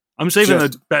 Yeah. I'm saving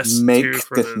the best make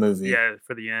for this movie. Yeah,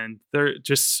 for the end. They're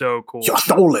just so cool. Your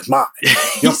soul is mine.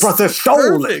 Your brother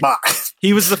stole it mine.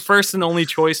 He was the first and only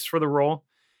choice for the role.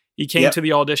 He came to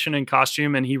the audition in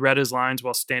costume and he read his lines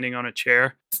while standing on a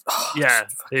chair.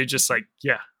 They're just like,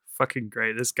 fucking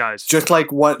great. This guy's just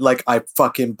like what, like I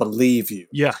fucking believe you.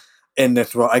 Yeah. In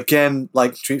this role. Again,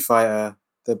 like Street Fighter,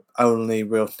 the only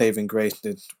real saving grace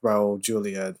is Raul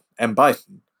Julia and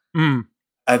Bison.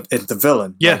 And it's the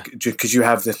villain. Yeah. Because you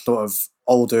have this sort of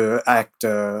older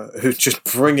actor who's just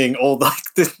bringing all like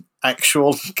this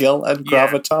actual skill and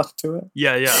gravitas to it.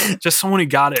 Yeah. Just someone who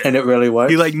got it. And it really worked.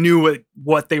 He like knew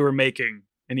what they were making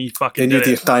and he fucking did it.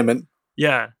 The assignment.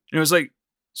 Yeah. And it was like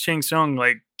Shang Tsung,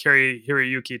 like Cary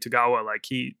Hiroyuki Tagawa, like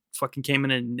he fucking came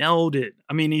in and nailed it.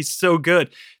 I mean, he's so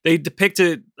good. They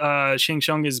depicted Shang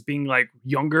Tsung as being like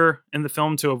younger in the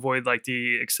film to avoid like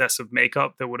the excessive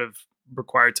makeup that would have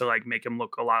required to like make him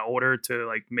look a lot older to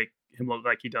like make him look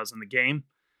like he does in the game.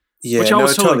 Yeah, which I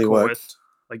was totally cool worked. with.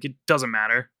 Like it doesn't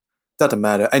matter. Doesn't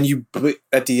matter. And you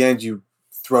at the end you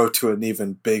throw to an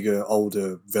even bigger,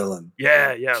 older villain.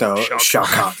 Yeah. So Shao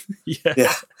Kahn.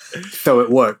 Yeah. So it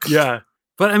works. Yeah.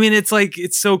 But I mean, it's like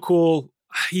it's so cool.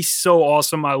 He's so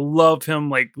awesome. I love him.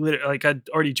 Like I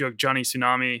already joked, Johnny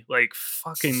Tsunami. Like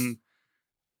fucking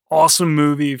awesome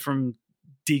movie from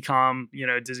DCOM.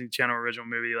 Disney Channel original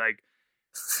movie. Like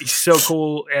he's so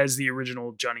cool as the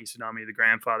original Johnny Tsunami, the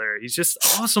grandfather. He's just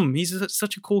awesome. He's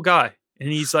such a cool guy,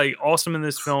 and he's like awesome in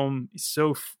this film. He's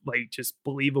so like just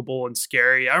believable and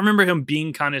scary. I remember him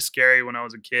being kind of scary when I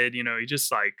was a kid. He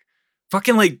just like.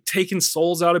 Fucking like taking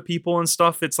souls out of people and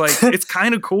stuff. It's like it's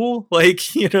kind of cool.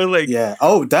 Like yeah.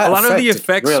 Oh, that a lot of the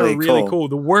effects are really cool.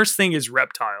 The worst thing is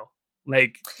Reptile.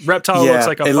 Like Reptile looks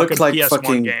like a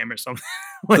fucking PS1 game or something.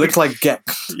 It looks like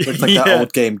Gex. It looks like that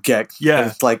old game Gex. Yeah.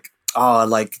 And it's like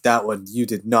like that one. You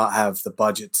did not have the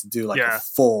budget to do like a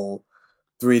full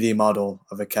 3D model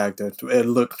of a character. It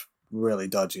looked really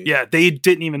dodgy. Yeah, they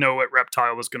didn't even know what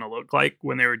Reptile was going to look like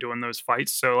when they were doing those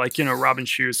fights. So like Robin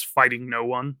Shoe's fighting no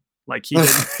one. Like he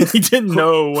didn't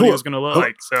know what he was going to look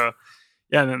like. So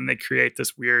and then they create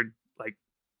this weird like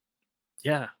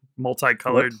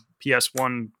multicolored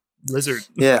PS1 lizard.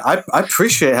 Yeah, I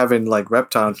appreciate having like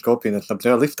Reptile and Scorpion and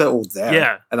something. At least they're all there.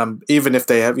 Yeah, and even if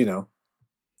they have the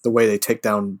way they take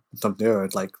down something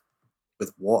like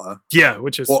with water. Yeah,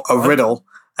 which is or a riddle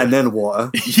and then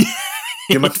water.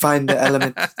 You must find the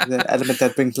element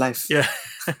that brings life. Yeah,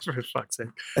 for fuck's sake.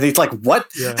 And he's like, "What?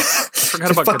 Yeah, I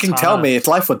forgot about fucking Katana. Tell me, it's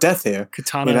life or death here."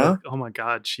 Katana. Oh my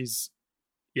god, she's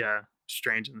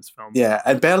strange in this film. Yeah,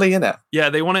 and barely in it. Yeah,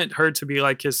 they wanted her to be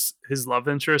like his love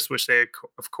interest, which they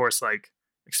of course like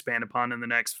expand upon in the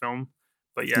next film.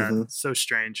 But so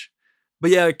strange.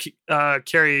 But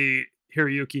Cary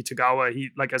Hiroyuki Tagawa, he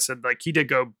like I said, like he did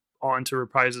go on to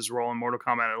reprise his role in Mortal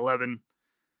Kombat 11,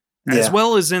 as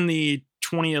well as in the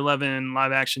 2011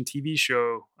 live action TV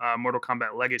show Mortal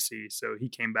Kombat Legacy. So he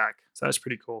came back. So that's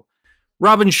pretty cool.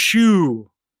 Robin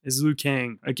Shou is Liu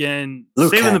Kang again.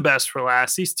 Saving the best for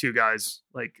last. These two guys,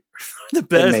 like the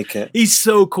best. Make it. He's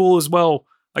so cool as well.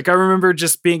 Like I remember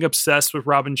just being obsessed with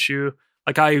Robin Shou.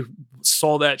 Like, I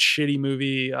saw that shitty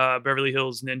movie, Beverly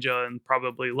Hills Ninja, and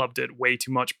probably loved it way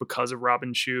too much because of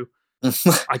Robin Shou.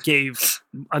 I gave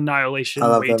Annihilation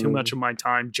way too much of my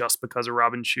time just because of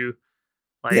Robin Shou.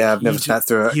 Like, yeah, I've never sat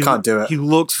through it. Can't do it.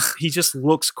 He just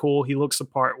looks cool. He looks the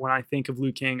part. When I think of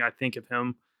Liu Kang, I think of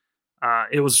him.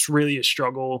 It was really a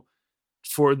struggle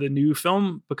for the new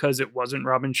film because it wasn't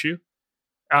Robin Shou.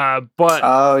 But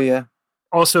oh yeah,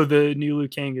 also the new Liu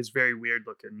Kang is very weird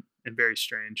looking and very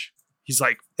strange. He's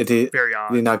like very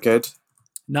odd. He's not good.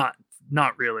 Not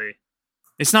really.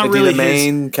 It's not is really he the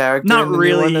main character. Not in the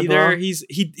really new one either. well?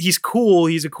 He's cool.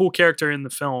 He's a cool character in the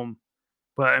film,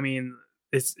 but I mean,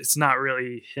 it's not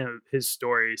really his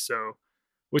story. So,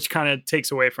 which kind of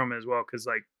takes away from it as well, because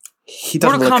like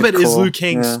Mortal Kombat is Liu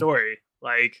Kang's story.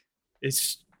 Like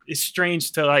it's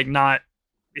strange to like not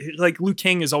like Liu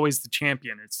Kang is always the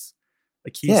champion. It's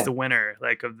like he's the winner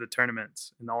like of the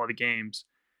tournaments and all of the games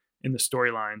in the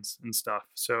storylines and stuff.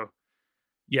 So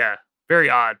yeah, very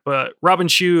odd. But Robin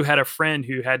Shou had a friend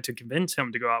who had to convince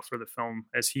him to go out for the film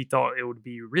as he thought it would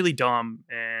be really dumb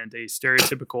and a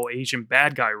stereotypical Asian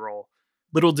bad guy role.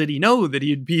 Little did he know that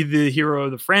he'd be the hero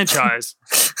of the franchise.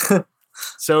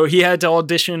 So he had to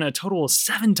audition a total of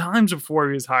 7 times before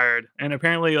he was hired. And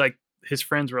apparently, like, his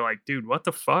friends were like, dude, what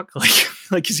the fuck? Like,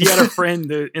 because he had a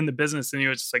friend in the business and he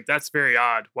was just like, that's very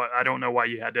odd. I don't know why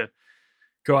you had to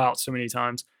go out so many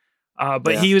times.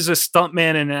 But he was a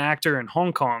stuntman and an actor in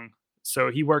Hong Kong. So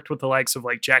he worked with the likes of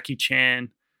like Jackie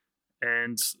Chan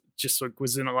and just like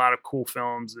was in a lot of cool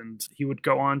films. And he would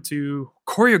go on to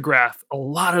choreograph a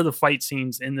lot of the fight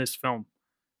scenes in this film.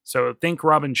 So think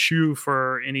Robin Shou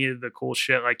for any of the cool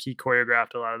shit. Like he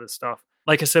choreographed a lot of this stuff.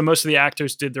 Like I said, most of the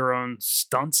actors did their own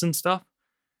stunts and stuff.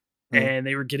 And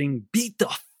they were getting beat the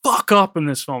fuck up in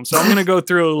this film. So I'm going to go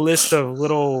through a list of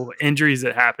little injuries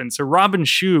that happened. So Robin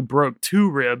Shou broke 2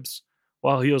 ribs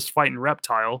while he was fighting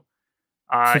Reptile.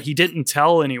 He didn't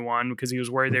tell anyone because he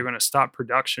was worried they were going to stop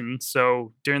production.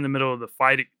 So during the middle of the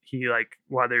fight, he like,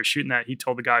 while they were shooting that, he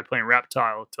told the guy playing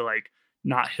Reptile to like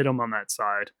not hit him on that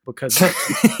side because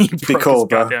he broke his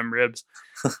goddamn ribs.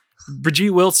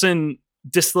 Brigitte Wilson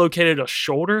dislocated a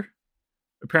shoulder.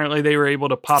 Apparently they were able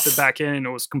to pop it back in and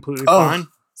it was completely fine.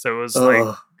 So it was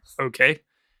like, okay.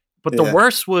 But the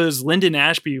worst was Lyndon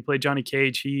Ashby, who played Johnny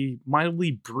Cage. He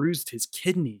mildly bruised his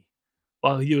kidney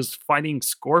while he was fighting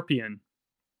Scorpion.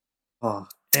 Oh,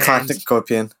 classic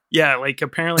Scorpion. Yeah, like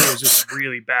apparently it was just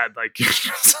really bad. Like,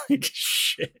 just like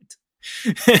shit.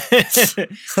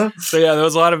 So yeah, there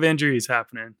was a lot of injuries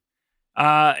happening.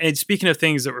 And speaking of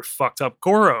things that were fucked up,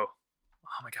 Goro.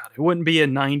 Oh my god, it wouldn't be a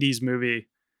 90s movie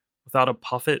without a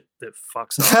puppet that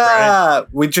fucks up, right?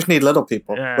 We just need little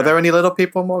people. Yeah. Were there any little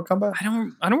people in Mortal Kombat?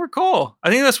 I don't recall. I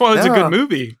think that's why it was a good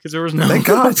movie, because there was no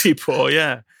little people.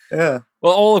 Yeah. Yeah.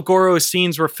 Well, all of Goro's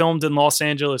scenes were filmed in Los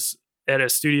Angeles at a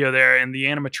studio there, and the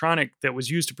animatronic that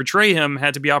was used to portray him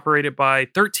had to be operated by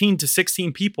 13 to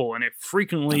 16 people, and it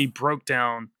frequently broke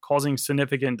down, causing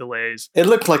significant delays. It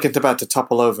looked like it's about to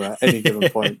topple over at any given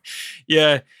point.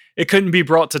 Yeah, it couldn't be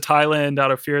brought to Thailand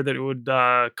out of fear that it would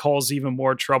cause even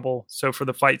more trouble. So for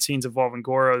the fight scenes involving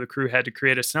Goro, the crew had to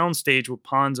create a soundstage with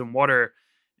ponds and water,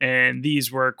 and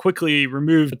these were quickly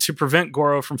removed to prevent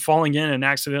Goro from falling in and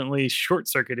accidentally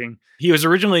short-circuiting. He was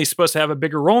originally supposed to have a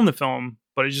bigger role in the film,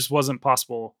 but it just wasn't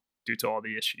possible due to all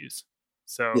the issues.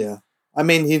 So yeah, I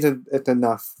mean, he did it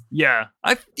enough. Yeah,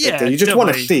 you just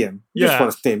want to see him. You just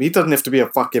want to see him. He doesn't have to be a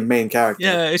fucking main character.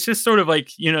 Yeah, it's just sort of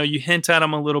like, you know, you hint at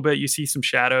him a little bit, you see some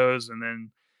shadows, and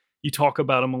then you talk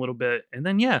about him a little bit, and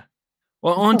then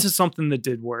well, on to something that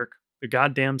did work. The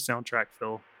goddamn soundtrack,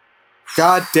 Phil.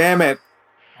 God damn it.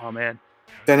 Oh man.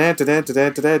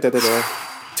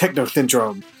 Techno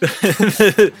syndrome.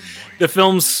 The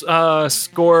film's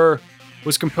score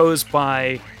was composed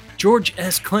by George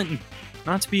S. Clinton,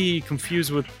 not to be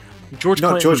confused with George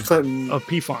Clinton of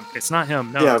P-Funk. It's not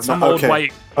him. No, it's some old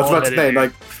white. I was about to say,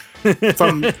 like,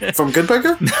 from Good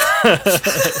Burger?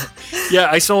 Yeah,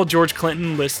 I saw George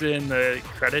Clinton listed in the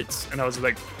credits, and I was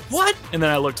like, what? And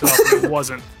then I looked it up, and it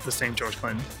wasn't the same George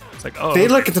Clinton. It's like, oh. They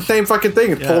look at the same fucking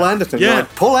thing as Paul Anderson. Yeah. You're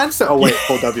like, Paul Anderson? Oh, wait,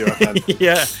 Paul W.F.N.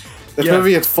 Yeah. This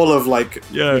movie is full of, like,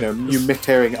 you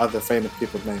mishearing other famous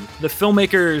people's names. The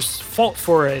filmmakers fought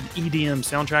for an EDM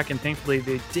soundtrack, and thankfully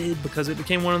they did, because it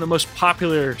became one of the most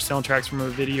popular soundtracks from a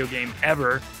video game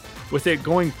ever, with it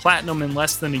going platinum in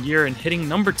less than a year and hitting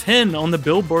number 10 on the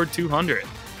Billboard 200.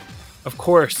 Of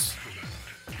course,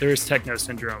 there is Techno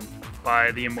Syndrome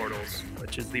by the Immortals,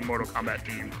 which is the Mortal Kombat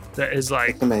theme. That is,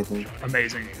 like, it's amazing.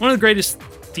 One of the greatest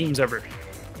themes ever.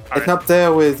 It's up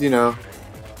there with,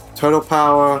 Total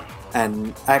Power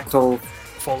and Axel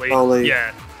Foley.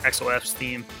 Yeah, Axel F's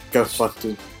theme.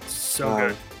 Ghostbusters. so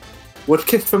good. Was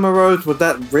Kiss from a Rose, was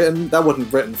that written? That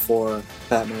wasn't written for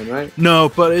Batman, right? No,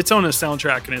 but it's on a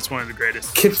soundtrack and it's one of the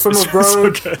greatest. Kiss from a Rose? So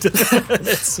good.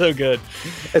 It's so good.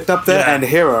 It's up there, and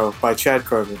Hero by Chad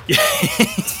Kroeger.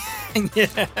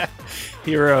 Yeah.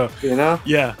 Hero. You know?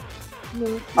 Yeah.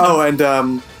 Oh, and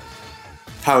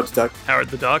Howard the Duck. Howard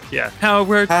the Duck, yeah.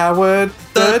 Howard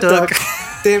the Duck.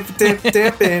 Dip, dip,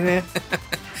 dip in it.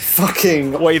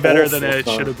 Fucking way better awful than it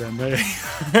song. should have been.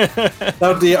 That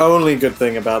was the only good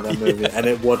thing about that movie, and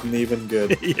it wasn't even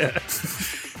good. Yeah.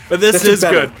 But this is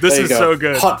better. good. This is so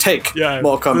good. Hot take. Yeah.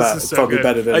 Mortal Kombat is so probably good.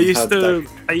 better than I used Howard the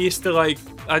Duck. to like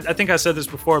I think I said this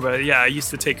before, but yeah, I used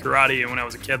to take karate, and when I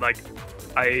was a kid, like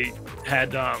I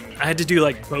had to do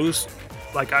like bows,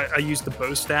 like I used the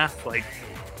bow staff like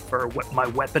for my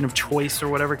weapon of choice or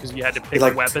whatever, because you had to pick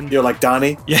a weapon. You're like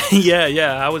Donnie?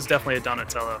 Yeah. I was definitely a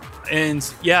Donatello. And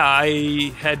yeah,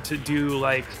 I had to do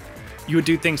like, you would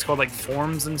do things called like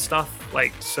forms and stuff,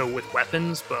 like so with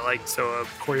weapons, but like so a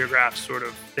choreographed sort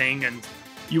of thing. And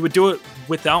you would do it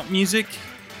without music,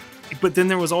 but then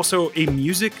there was also a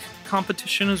music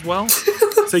competition as well.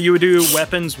 So you would do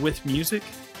weapons with music.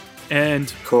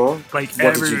 And cool. Like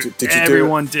what did you do?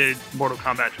 everyone did Mortal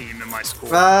Kombat theme in my school.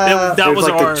 That was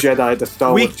like our the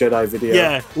Star Wars Jedi video.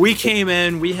 Yeah, we came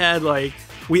in. We had like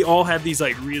we all had these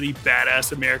like really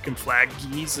badass American flag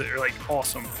gis that are like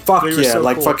awesome. Fuck yeah, so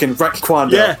like cool. Fucking Rex Kwon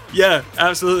Do. Yeah,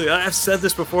 absolutely. I've said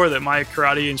this before that my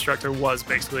karate instructor was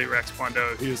basically Rex Kwon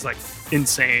Do. He was like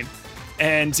insane.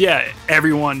 And yeah,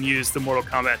 everyone used the Mortal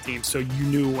Kombat theme, so you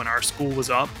knew when our school was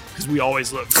up, because we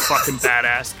always looked fucking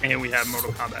badass, and we had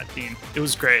Mortal Kombat theme. It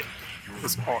was great. It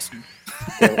was awesome.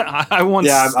 I won.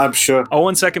 Yeah, I'm sure. I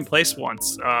won second place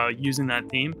once using that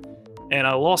theme, and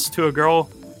I lost to a girl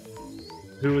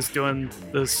who was doing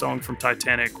the song from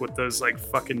Titanic with those like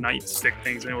fucking nightstick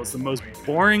things, and it was the most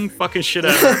boring fucking shit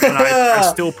ever. And I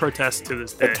still protest to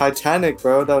this day. The Titanic,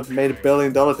 bro, that made $1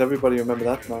 billion. Everybody remember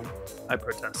that song? I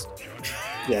protest.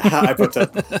 Yeah, I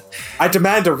protest. I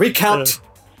demand a recount.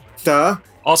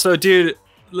 Also, dude,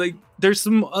 like, there's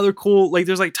some other cool, like,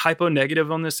 there's like Typo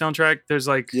Negative on this soundtrack. There's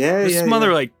like, there's some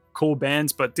other like cool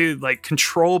bands, but dude, like,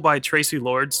 Control by Tracy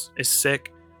Lords is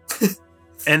sick.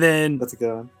 And then that's a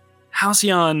good one.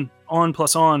 Halcyon On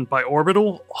Plus On by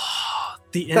Orbital. Oh,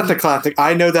 that's a classic.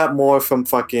 I know that more from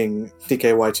fucking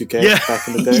TKY2K back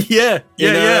in the day.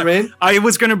 You know what I mean? I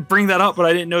was going to bring that up, but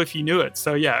I didn't know if you knew it.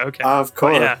 So yeah, okay. Of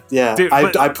course. Yeah. Dude,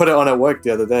 I put it on at work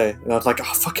the other day, and I was like, oh,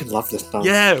 I fucking love this song.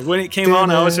 Yeah, when it came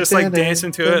on, I was just like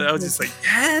dancing to it. I was just like,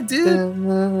 yeah,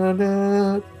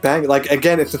 dude. Bang. Like,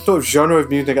 again, it's a sort of genre of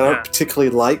music I don't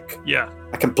particularly like. Yeah.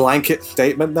 I can blanket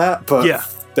statement that, but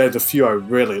there's a few I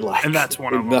really like. And that's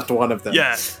one of them. That's one of them.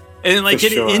 Yeah. And like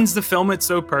it ends the film, it's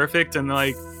so perfect, and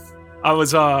like I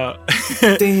was damn.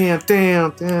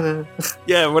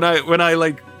 Yeah, when I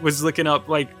like was looking up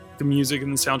like the music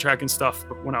and the soundtrack and stuff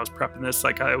when I was prepping this,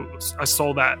 like I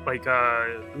saw that like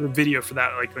the video for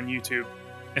that like on YouTube.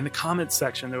 In the comments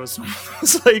section there was someone that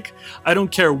was like, I don't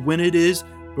care when it is,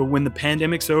 but when the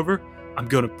pandemic's over, I'm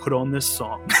gonna put on this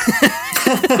song.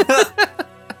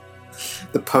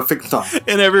 The perfect song.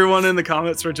 And everyone in the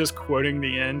comments were just quoting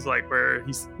the end, like where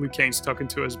Liu Kang's talking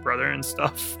to his brother and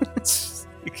stuff. It's just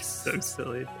like so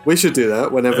silly. We should do that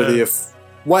whenever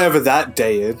whatever that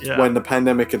day is, when the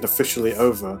pandemic is officially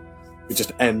over. We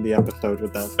just end the episode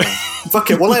with that song.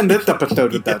 Fuck it, we'll end this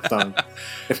episode with that song.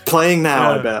 It's playing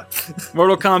now, I bet.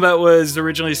 Mortal Kombat was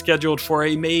originally scheduled for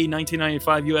a May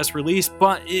 1995 US release,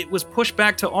 but it was pushed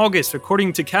back to August.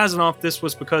 According to Kazanoff, this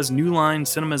was because New Line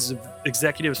Cinema's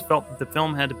executives felt that the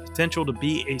film had the potential to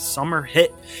be a summer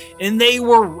hit. And they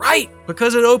were right,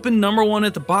 because it opened #1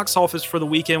 at the box office for the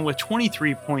weekend with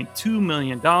 $23.2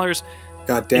 million. Goddamn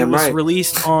right. It was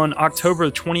released on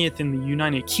October 20th in the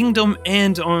United Kingdom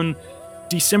and on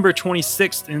December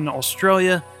 26th in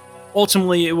Australia.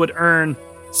 Ultimately, it would earn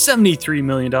 $73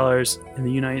 million in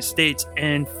the United States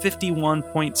and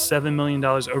 $51.7 million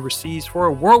overseas for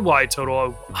a worldwide total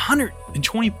of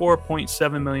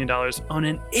 $124.7 million on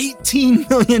an $18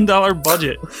 million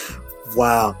budget.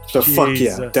 Wow. So fuck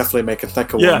yeah. Definitely make a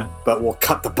second one. But we'll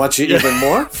cut the budget even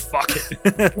more. Fuck it.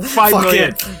 $5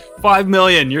 million. $5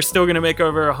 million. You're still going to make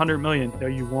over $100 million. No,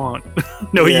 you won't.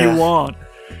 You won't.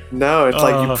 No, it's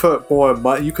like you put more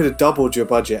money. You could have doubled your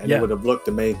budget and it would have looked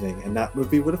amazing. And that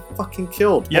movie would have fucking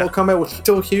killed. Mortal Kombat was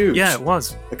still huge. Yeah, it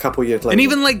was. A couple years later. And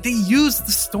even like they used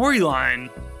the storyline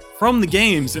from the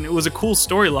games and it was a cool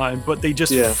storyline, but they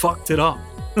just fucked it up.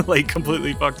 Like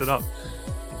completely fucked it up.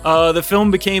 The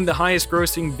film became the highest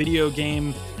grossing video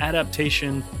game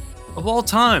adaptation of all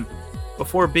time,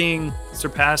 before being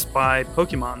surpassed by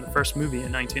Pokemon, the first movie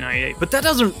in 1998. But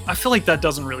I feel like that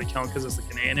doesn't really count because it's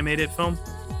like an animated film.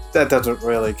 That doesn't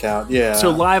really count, yeah.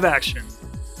 So live action.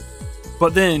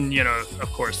 But then,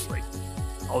 of course, like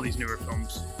all these newer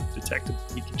films, Detective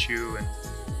Pikachu, and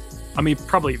I mean,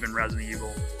 probably even Resident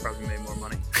Evil probably made more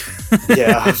money.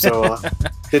 Yeah, so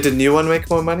did the new one make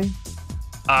more money?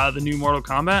 The new Mortal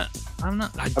Kombat?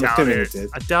 I doubt it.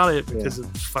 I doubt it because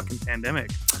of the fucking pandemic.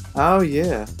 Oh,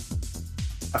 yeah.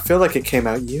 I feel like it came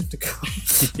out years ago.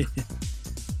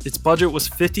 Its budget was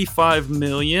 $55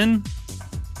 million,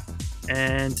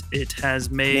 and it has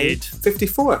made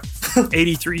 54,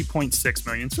 $83.6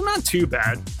 million. So not too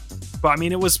bad, but I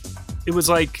mean, it was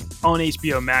like on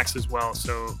HBO Max as well.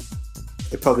 So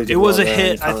it was a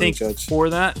hit, I think, for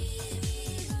that,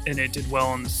 and it did well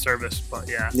on the service. But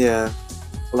yeah.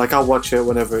 Like I'll watch it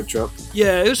whenever it drops.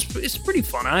 Yeah, it's pretty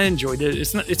fun. I enjoyed it.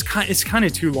 It's kind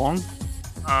of too long.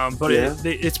 But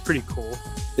it's pretty cool.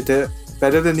 Is it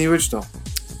better than the original?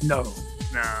 No.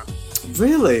 Nah.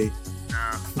 Really?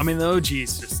 Nah. I mean, the OG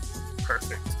is just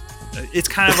perfect. It's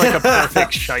kind of like a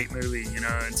perfect shite movie,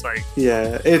 It's like...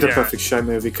 Yeah, it's a perfect shite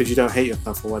movie because you don't hate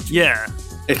yourself for watching it. Yeah.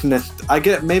 I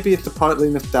get maybe it's partly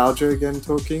nostalgia again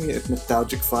talking. It's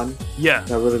nostalgic fun. Yeah.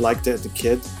 I really liked it as a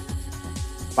kid.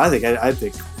 I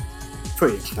think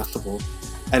pretty accessible.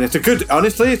 And it's a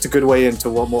good way into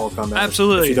what Mortal Kombat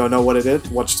Absolutely. is. If you don't know what it is,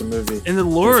 watch the movie. And the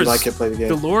lore if you like it, play the game.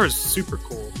 The lore is super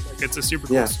cool. Like, it's a super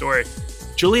cool story.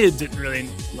 Julia didn't really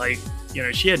like,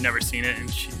 she had never seen it,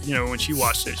 and she, when she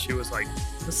watched it, she was like,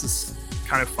 this is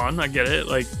kind of fun. I get it.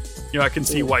 Like, I can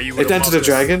see why you would have loved Enter the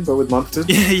Dragon, but with monsters.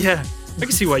 Yeah. I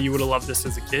can see why you would have loved this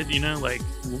as a kid,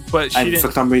 but she didn't,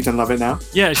 for some reason, love it now.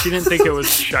 Yeah, she didn't think it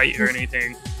was shite or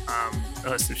anything,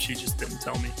 unless if she just didn't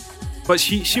tell me. But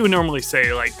she would normally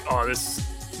say like, "Oh, this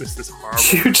is horrible."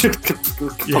 She would just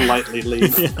politely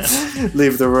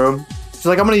leave the room. She's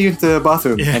like, "I'm gonna use the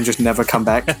bathroom," and just never come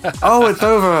back. Oh, it's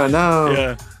over. No.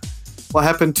 Yeah. What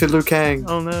happened to Liu Kang?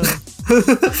 Oh no.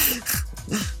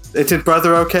 Is his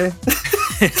brother okay?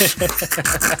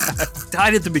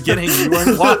 Died at the beginning. You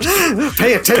weren't watching.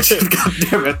 Pay attention,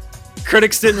 goddammit.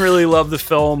 Critics didn't really love the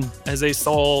film as they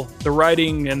saw the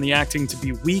writing and the acting to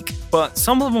be weak, but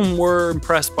some of them were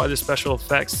impressed by the special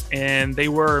effects, and they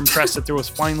were impressed that there was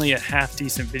finally a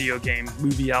half-decent video game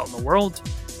movie out in the world.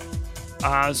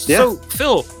 So,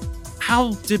 Phil,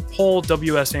 how did Paul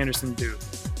W.S. Anderson do?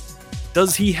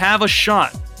 Does he have a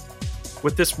shot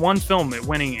with this one film at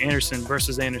winning Anderson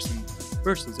versus Anderson?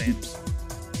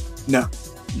 No.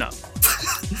 No.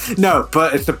 No,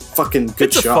 but it's a fucking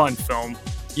good shot. It's a fun film.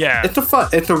 Yeah.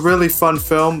 It's a really fun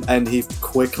film, and he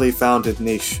quickly found his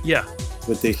niche. Yeah.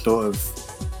 With these sort of,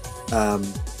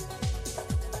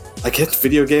 I guess,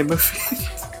 video game movies.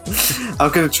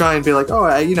 I'm gonna try and be like,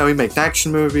 he makes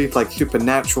action movies, like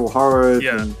supernatural horror,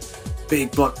 and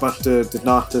big blockbuster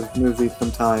disaster movies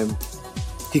sometimes.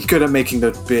 He's good at making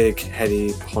those big,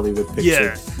 heady Hollywood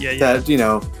pictures that,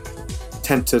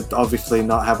 tend to obviously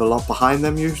not have a lot behind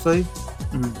them usually.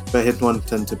 But his ones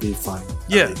tend to be fun.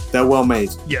 Yeah. They're well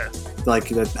made. Yeah. Like,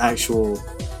 there's actual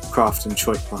craft and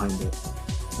choice behind it.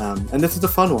 And this is a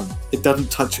fun one. It doesn't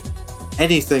touch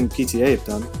anything PTA have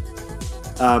done.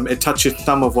 It touches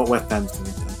some of what West Anderson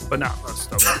has done. But not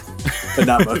most of it. But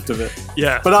not most of it.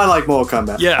 Yeah. But I like Mortal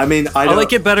Kombat. Yeah. I mean, I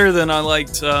like it better than I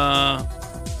liked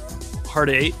Hard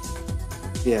 8.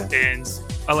 Yeah. And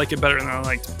I like it better than I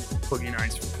liked Boogie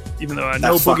Nights. Even though I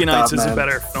know Boogie Nights is a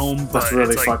better film, but that's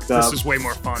really it's like, fucked up. This is way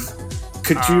more fun.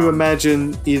 Could you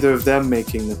imagine either of them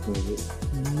making this movie?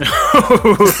 No,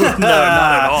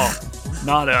 not at all.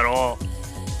 Not at all.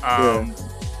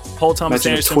 Paul Thomas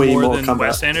Anderson more than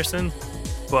Wes Anderson,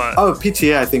 but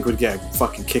PTA I think would get a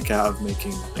fucking kick out of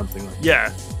making something like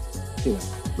that.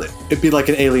 It'd be like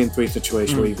an Alien 3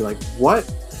 situation where you'd be like, what?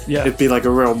 Yeah. It'd be like a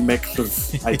real mix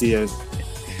of ideas.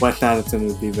 Wes Anderson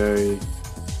would be very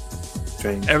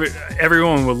strange.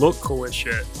 Everyone would look cool as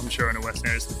shit, I'm sure, in a Wes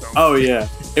Anderson film. Oh yeah,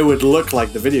 it would look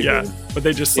like the video game. But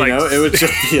they just it would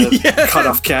just be a cut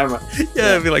off camera.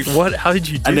 Yeah, it'd be like, what? How did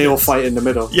you do And they this? all fight in the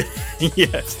middle. Yeah,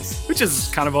 which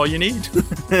is kind of all you need.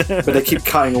 But they keep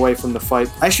cutting away from the fight.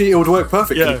 Actually, it would work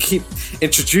perfect. You keep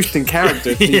introducing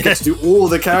characters, and you get to do all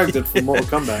the characters from Mortal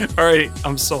Kombat. All right,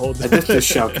 I'm sold. And this is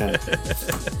Shao Kahn.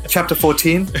 Chapter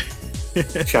 14,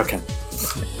 Shao Kahn.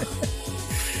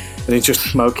 And he's just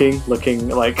smoking, looking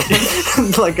like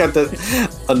like at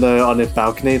on his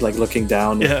balcony, like looking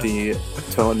down at the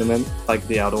tournament, like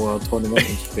the Outer World tournament,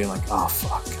 and just being like, "Oh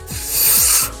fuck,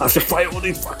 I have to fight all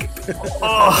these fucking people."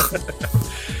 Oh.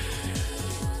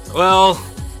 Well,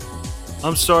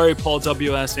 I'm sorry, Paul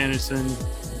W.S. Anderson,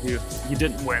 you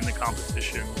didn't win the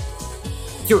competition.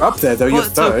 You're up there, though. Well, You're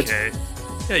it's third. okay. Yeah,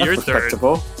 That's you're third.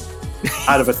 respectable.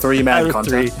 Out of a 3-man Out of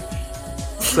contest.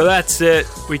 3. So that's it.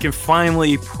 We can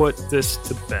finally put this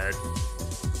to bed.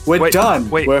 We're done.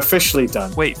 We're officially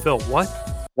done. Wait, Phil,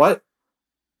 what? What?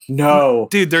 No.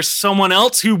 Dude, there's someone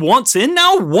else who wants in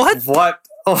now? What? What?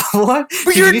 Oh, what?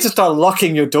 You need to start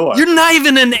locking your door. You're not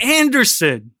even an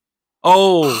Anderson.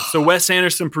 Oh, so Wes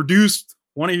Anderson produced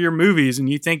one of your movies and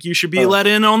you think you should be let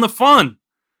in on the fun.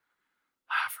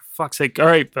 For fuck's sake. All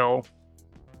right, Phil.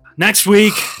 Next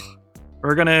week,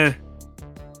 we're going to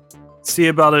see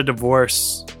about a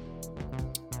divorce.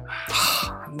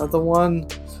 Another one?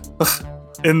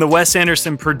 In the Wes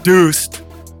Anderson produced,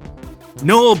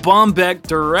 Noah Baumbach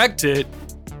directed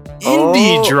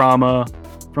indie drama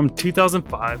from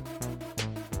 2005,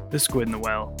 The Squid in the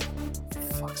Well.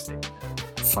 Fuck's sake.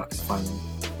 Fuck's fine.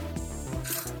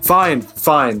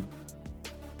 Fine.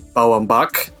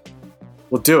 Baumbach.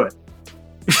 We'll do it.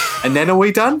 And then are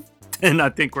we done? And I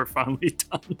think we're finally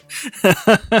done.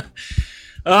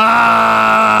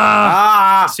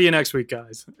 See you next week,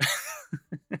 guys.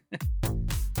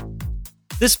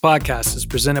 This podcast is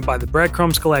presented by the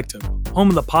Breadcrumbs Collective, home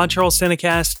of the Pod Charles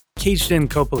Cinecast, Caged In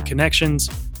Coppola Connections,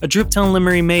 A Driptown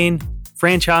Limerick, Maine,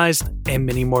 Franchised, and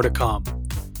many more to come.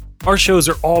 Our shows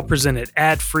are all presented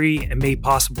ad-free and made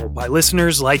possible by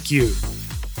listeners like you.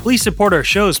 Please support our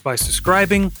shows by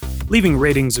subscribing, leaving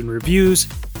ratings and reviews,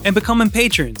 and becoming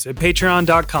patrons at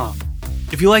patreon.com.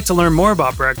 If you'd like to learn more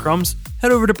about Breadcrumbs,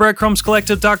 head over to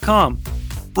breadcrumbscollective.com.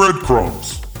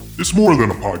 Breadcrumbs. It's more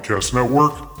than a podcast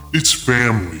network. It's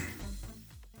family.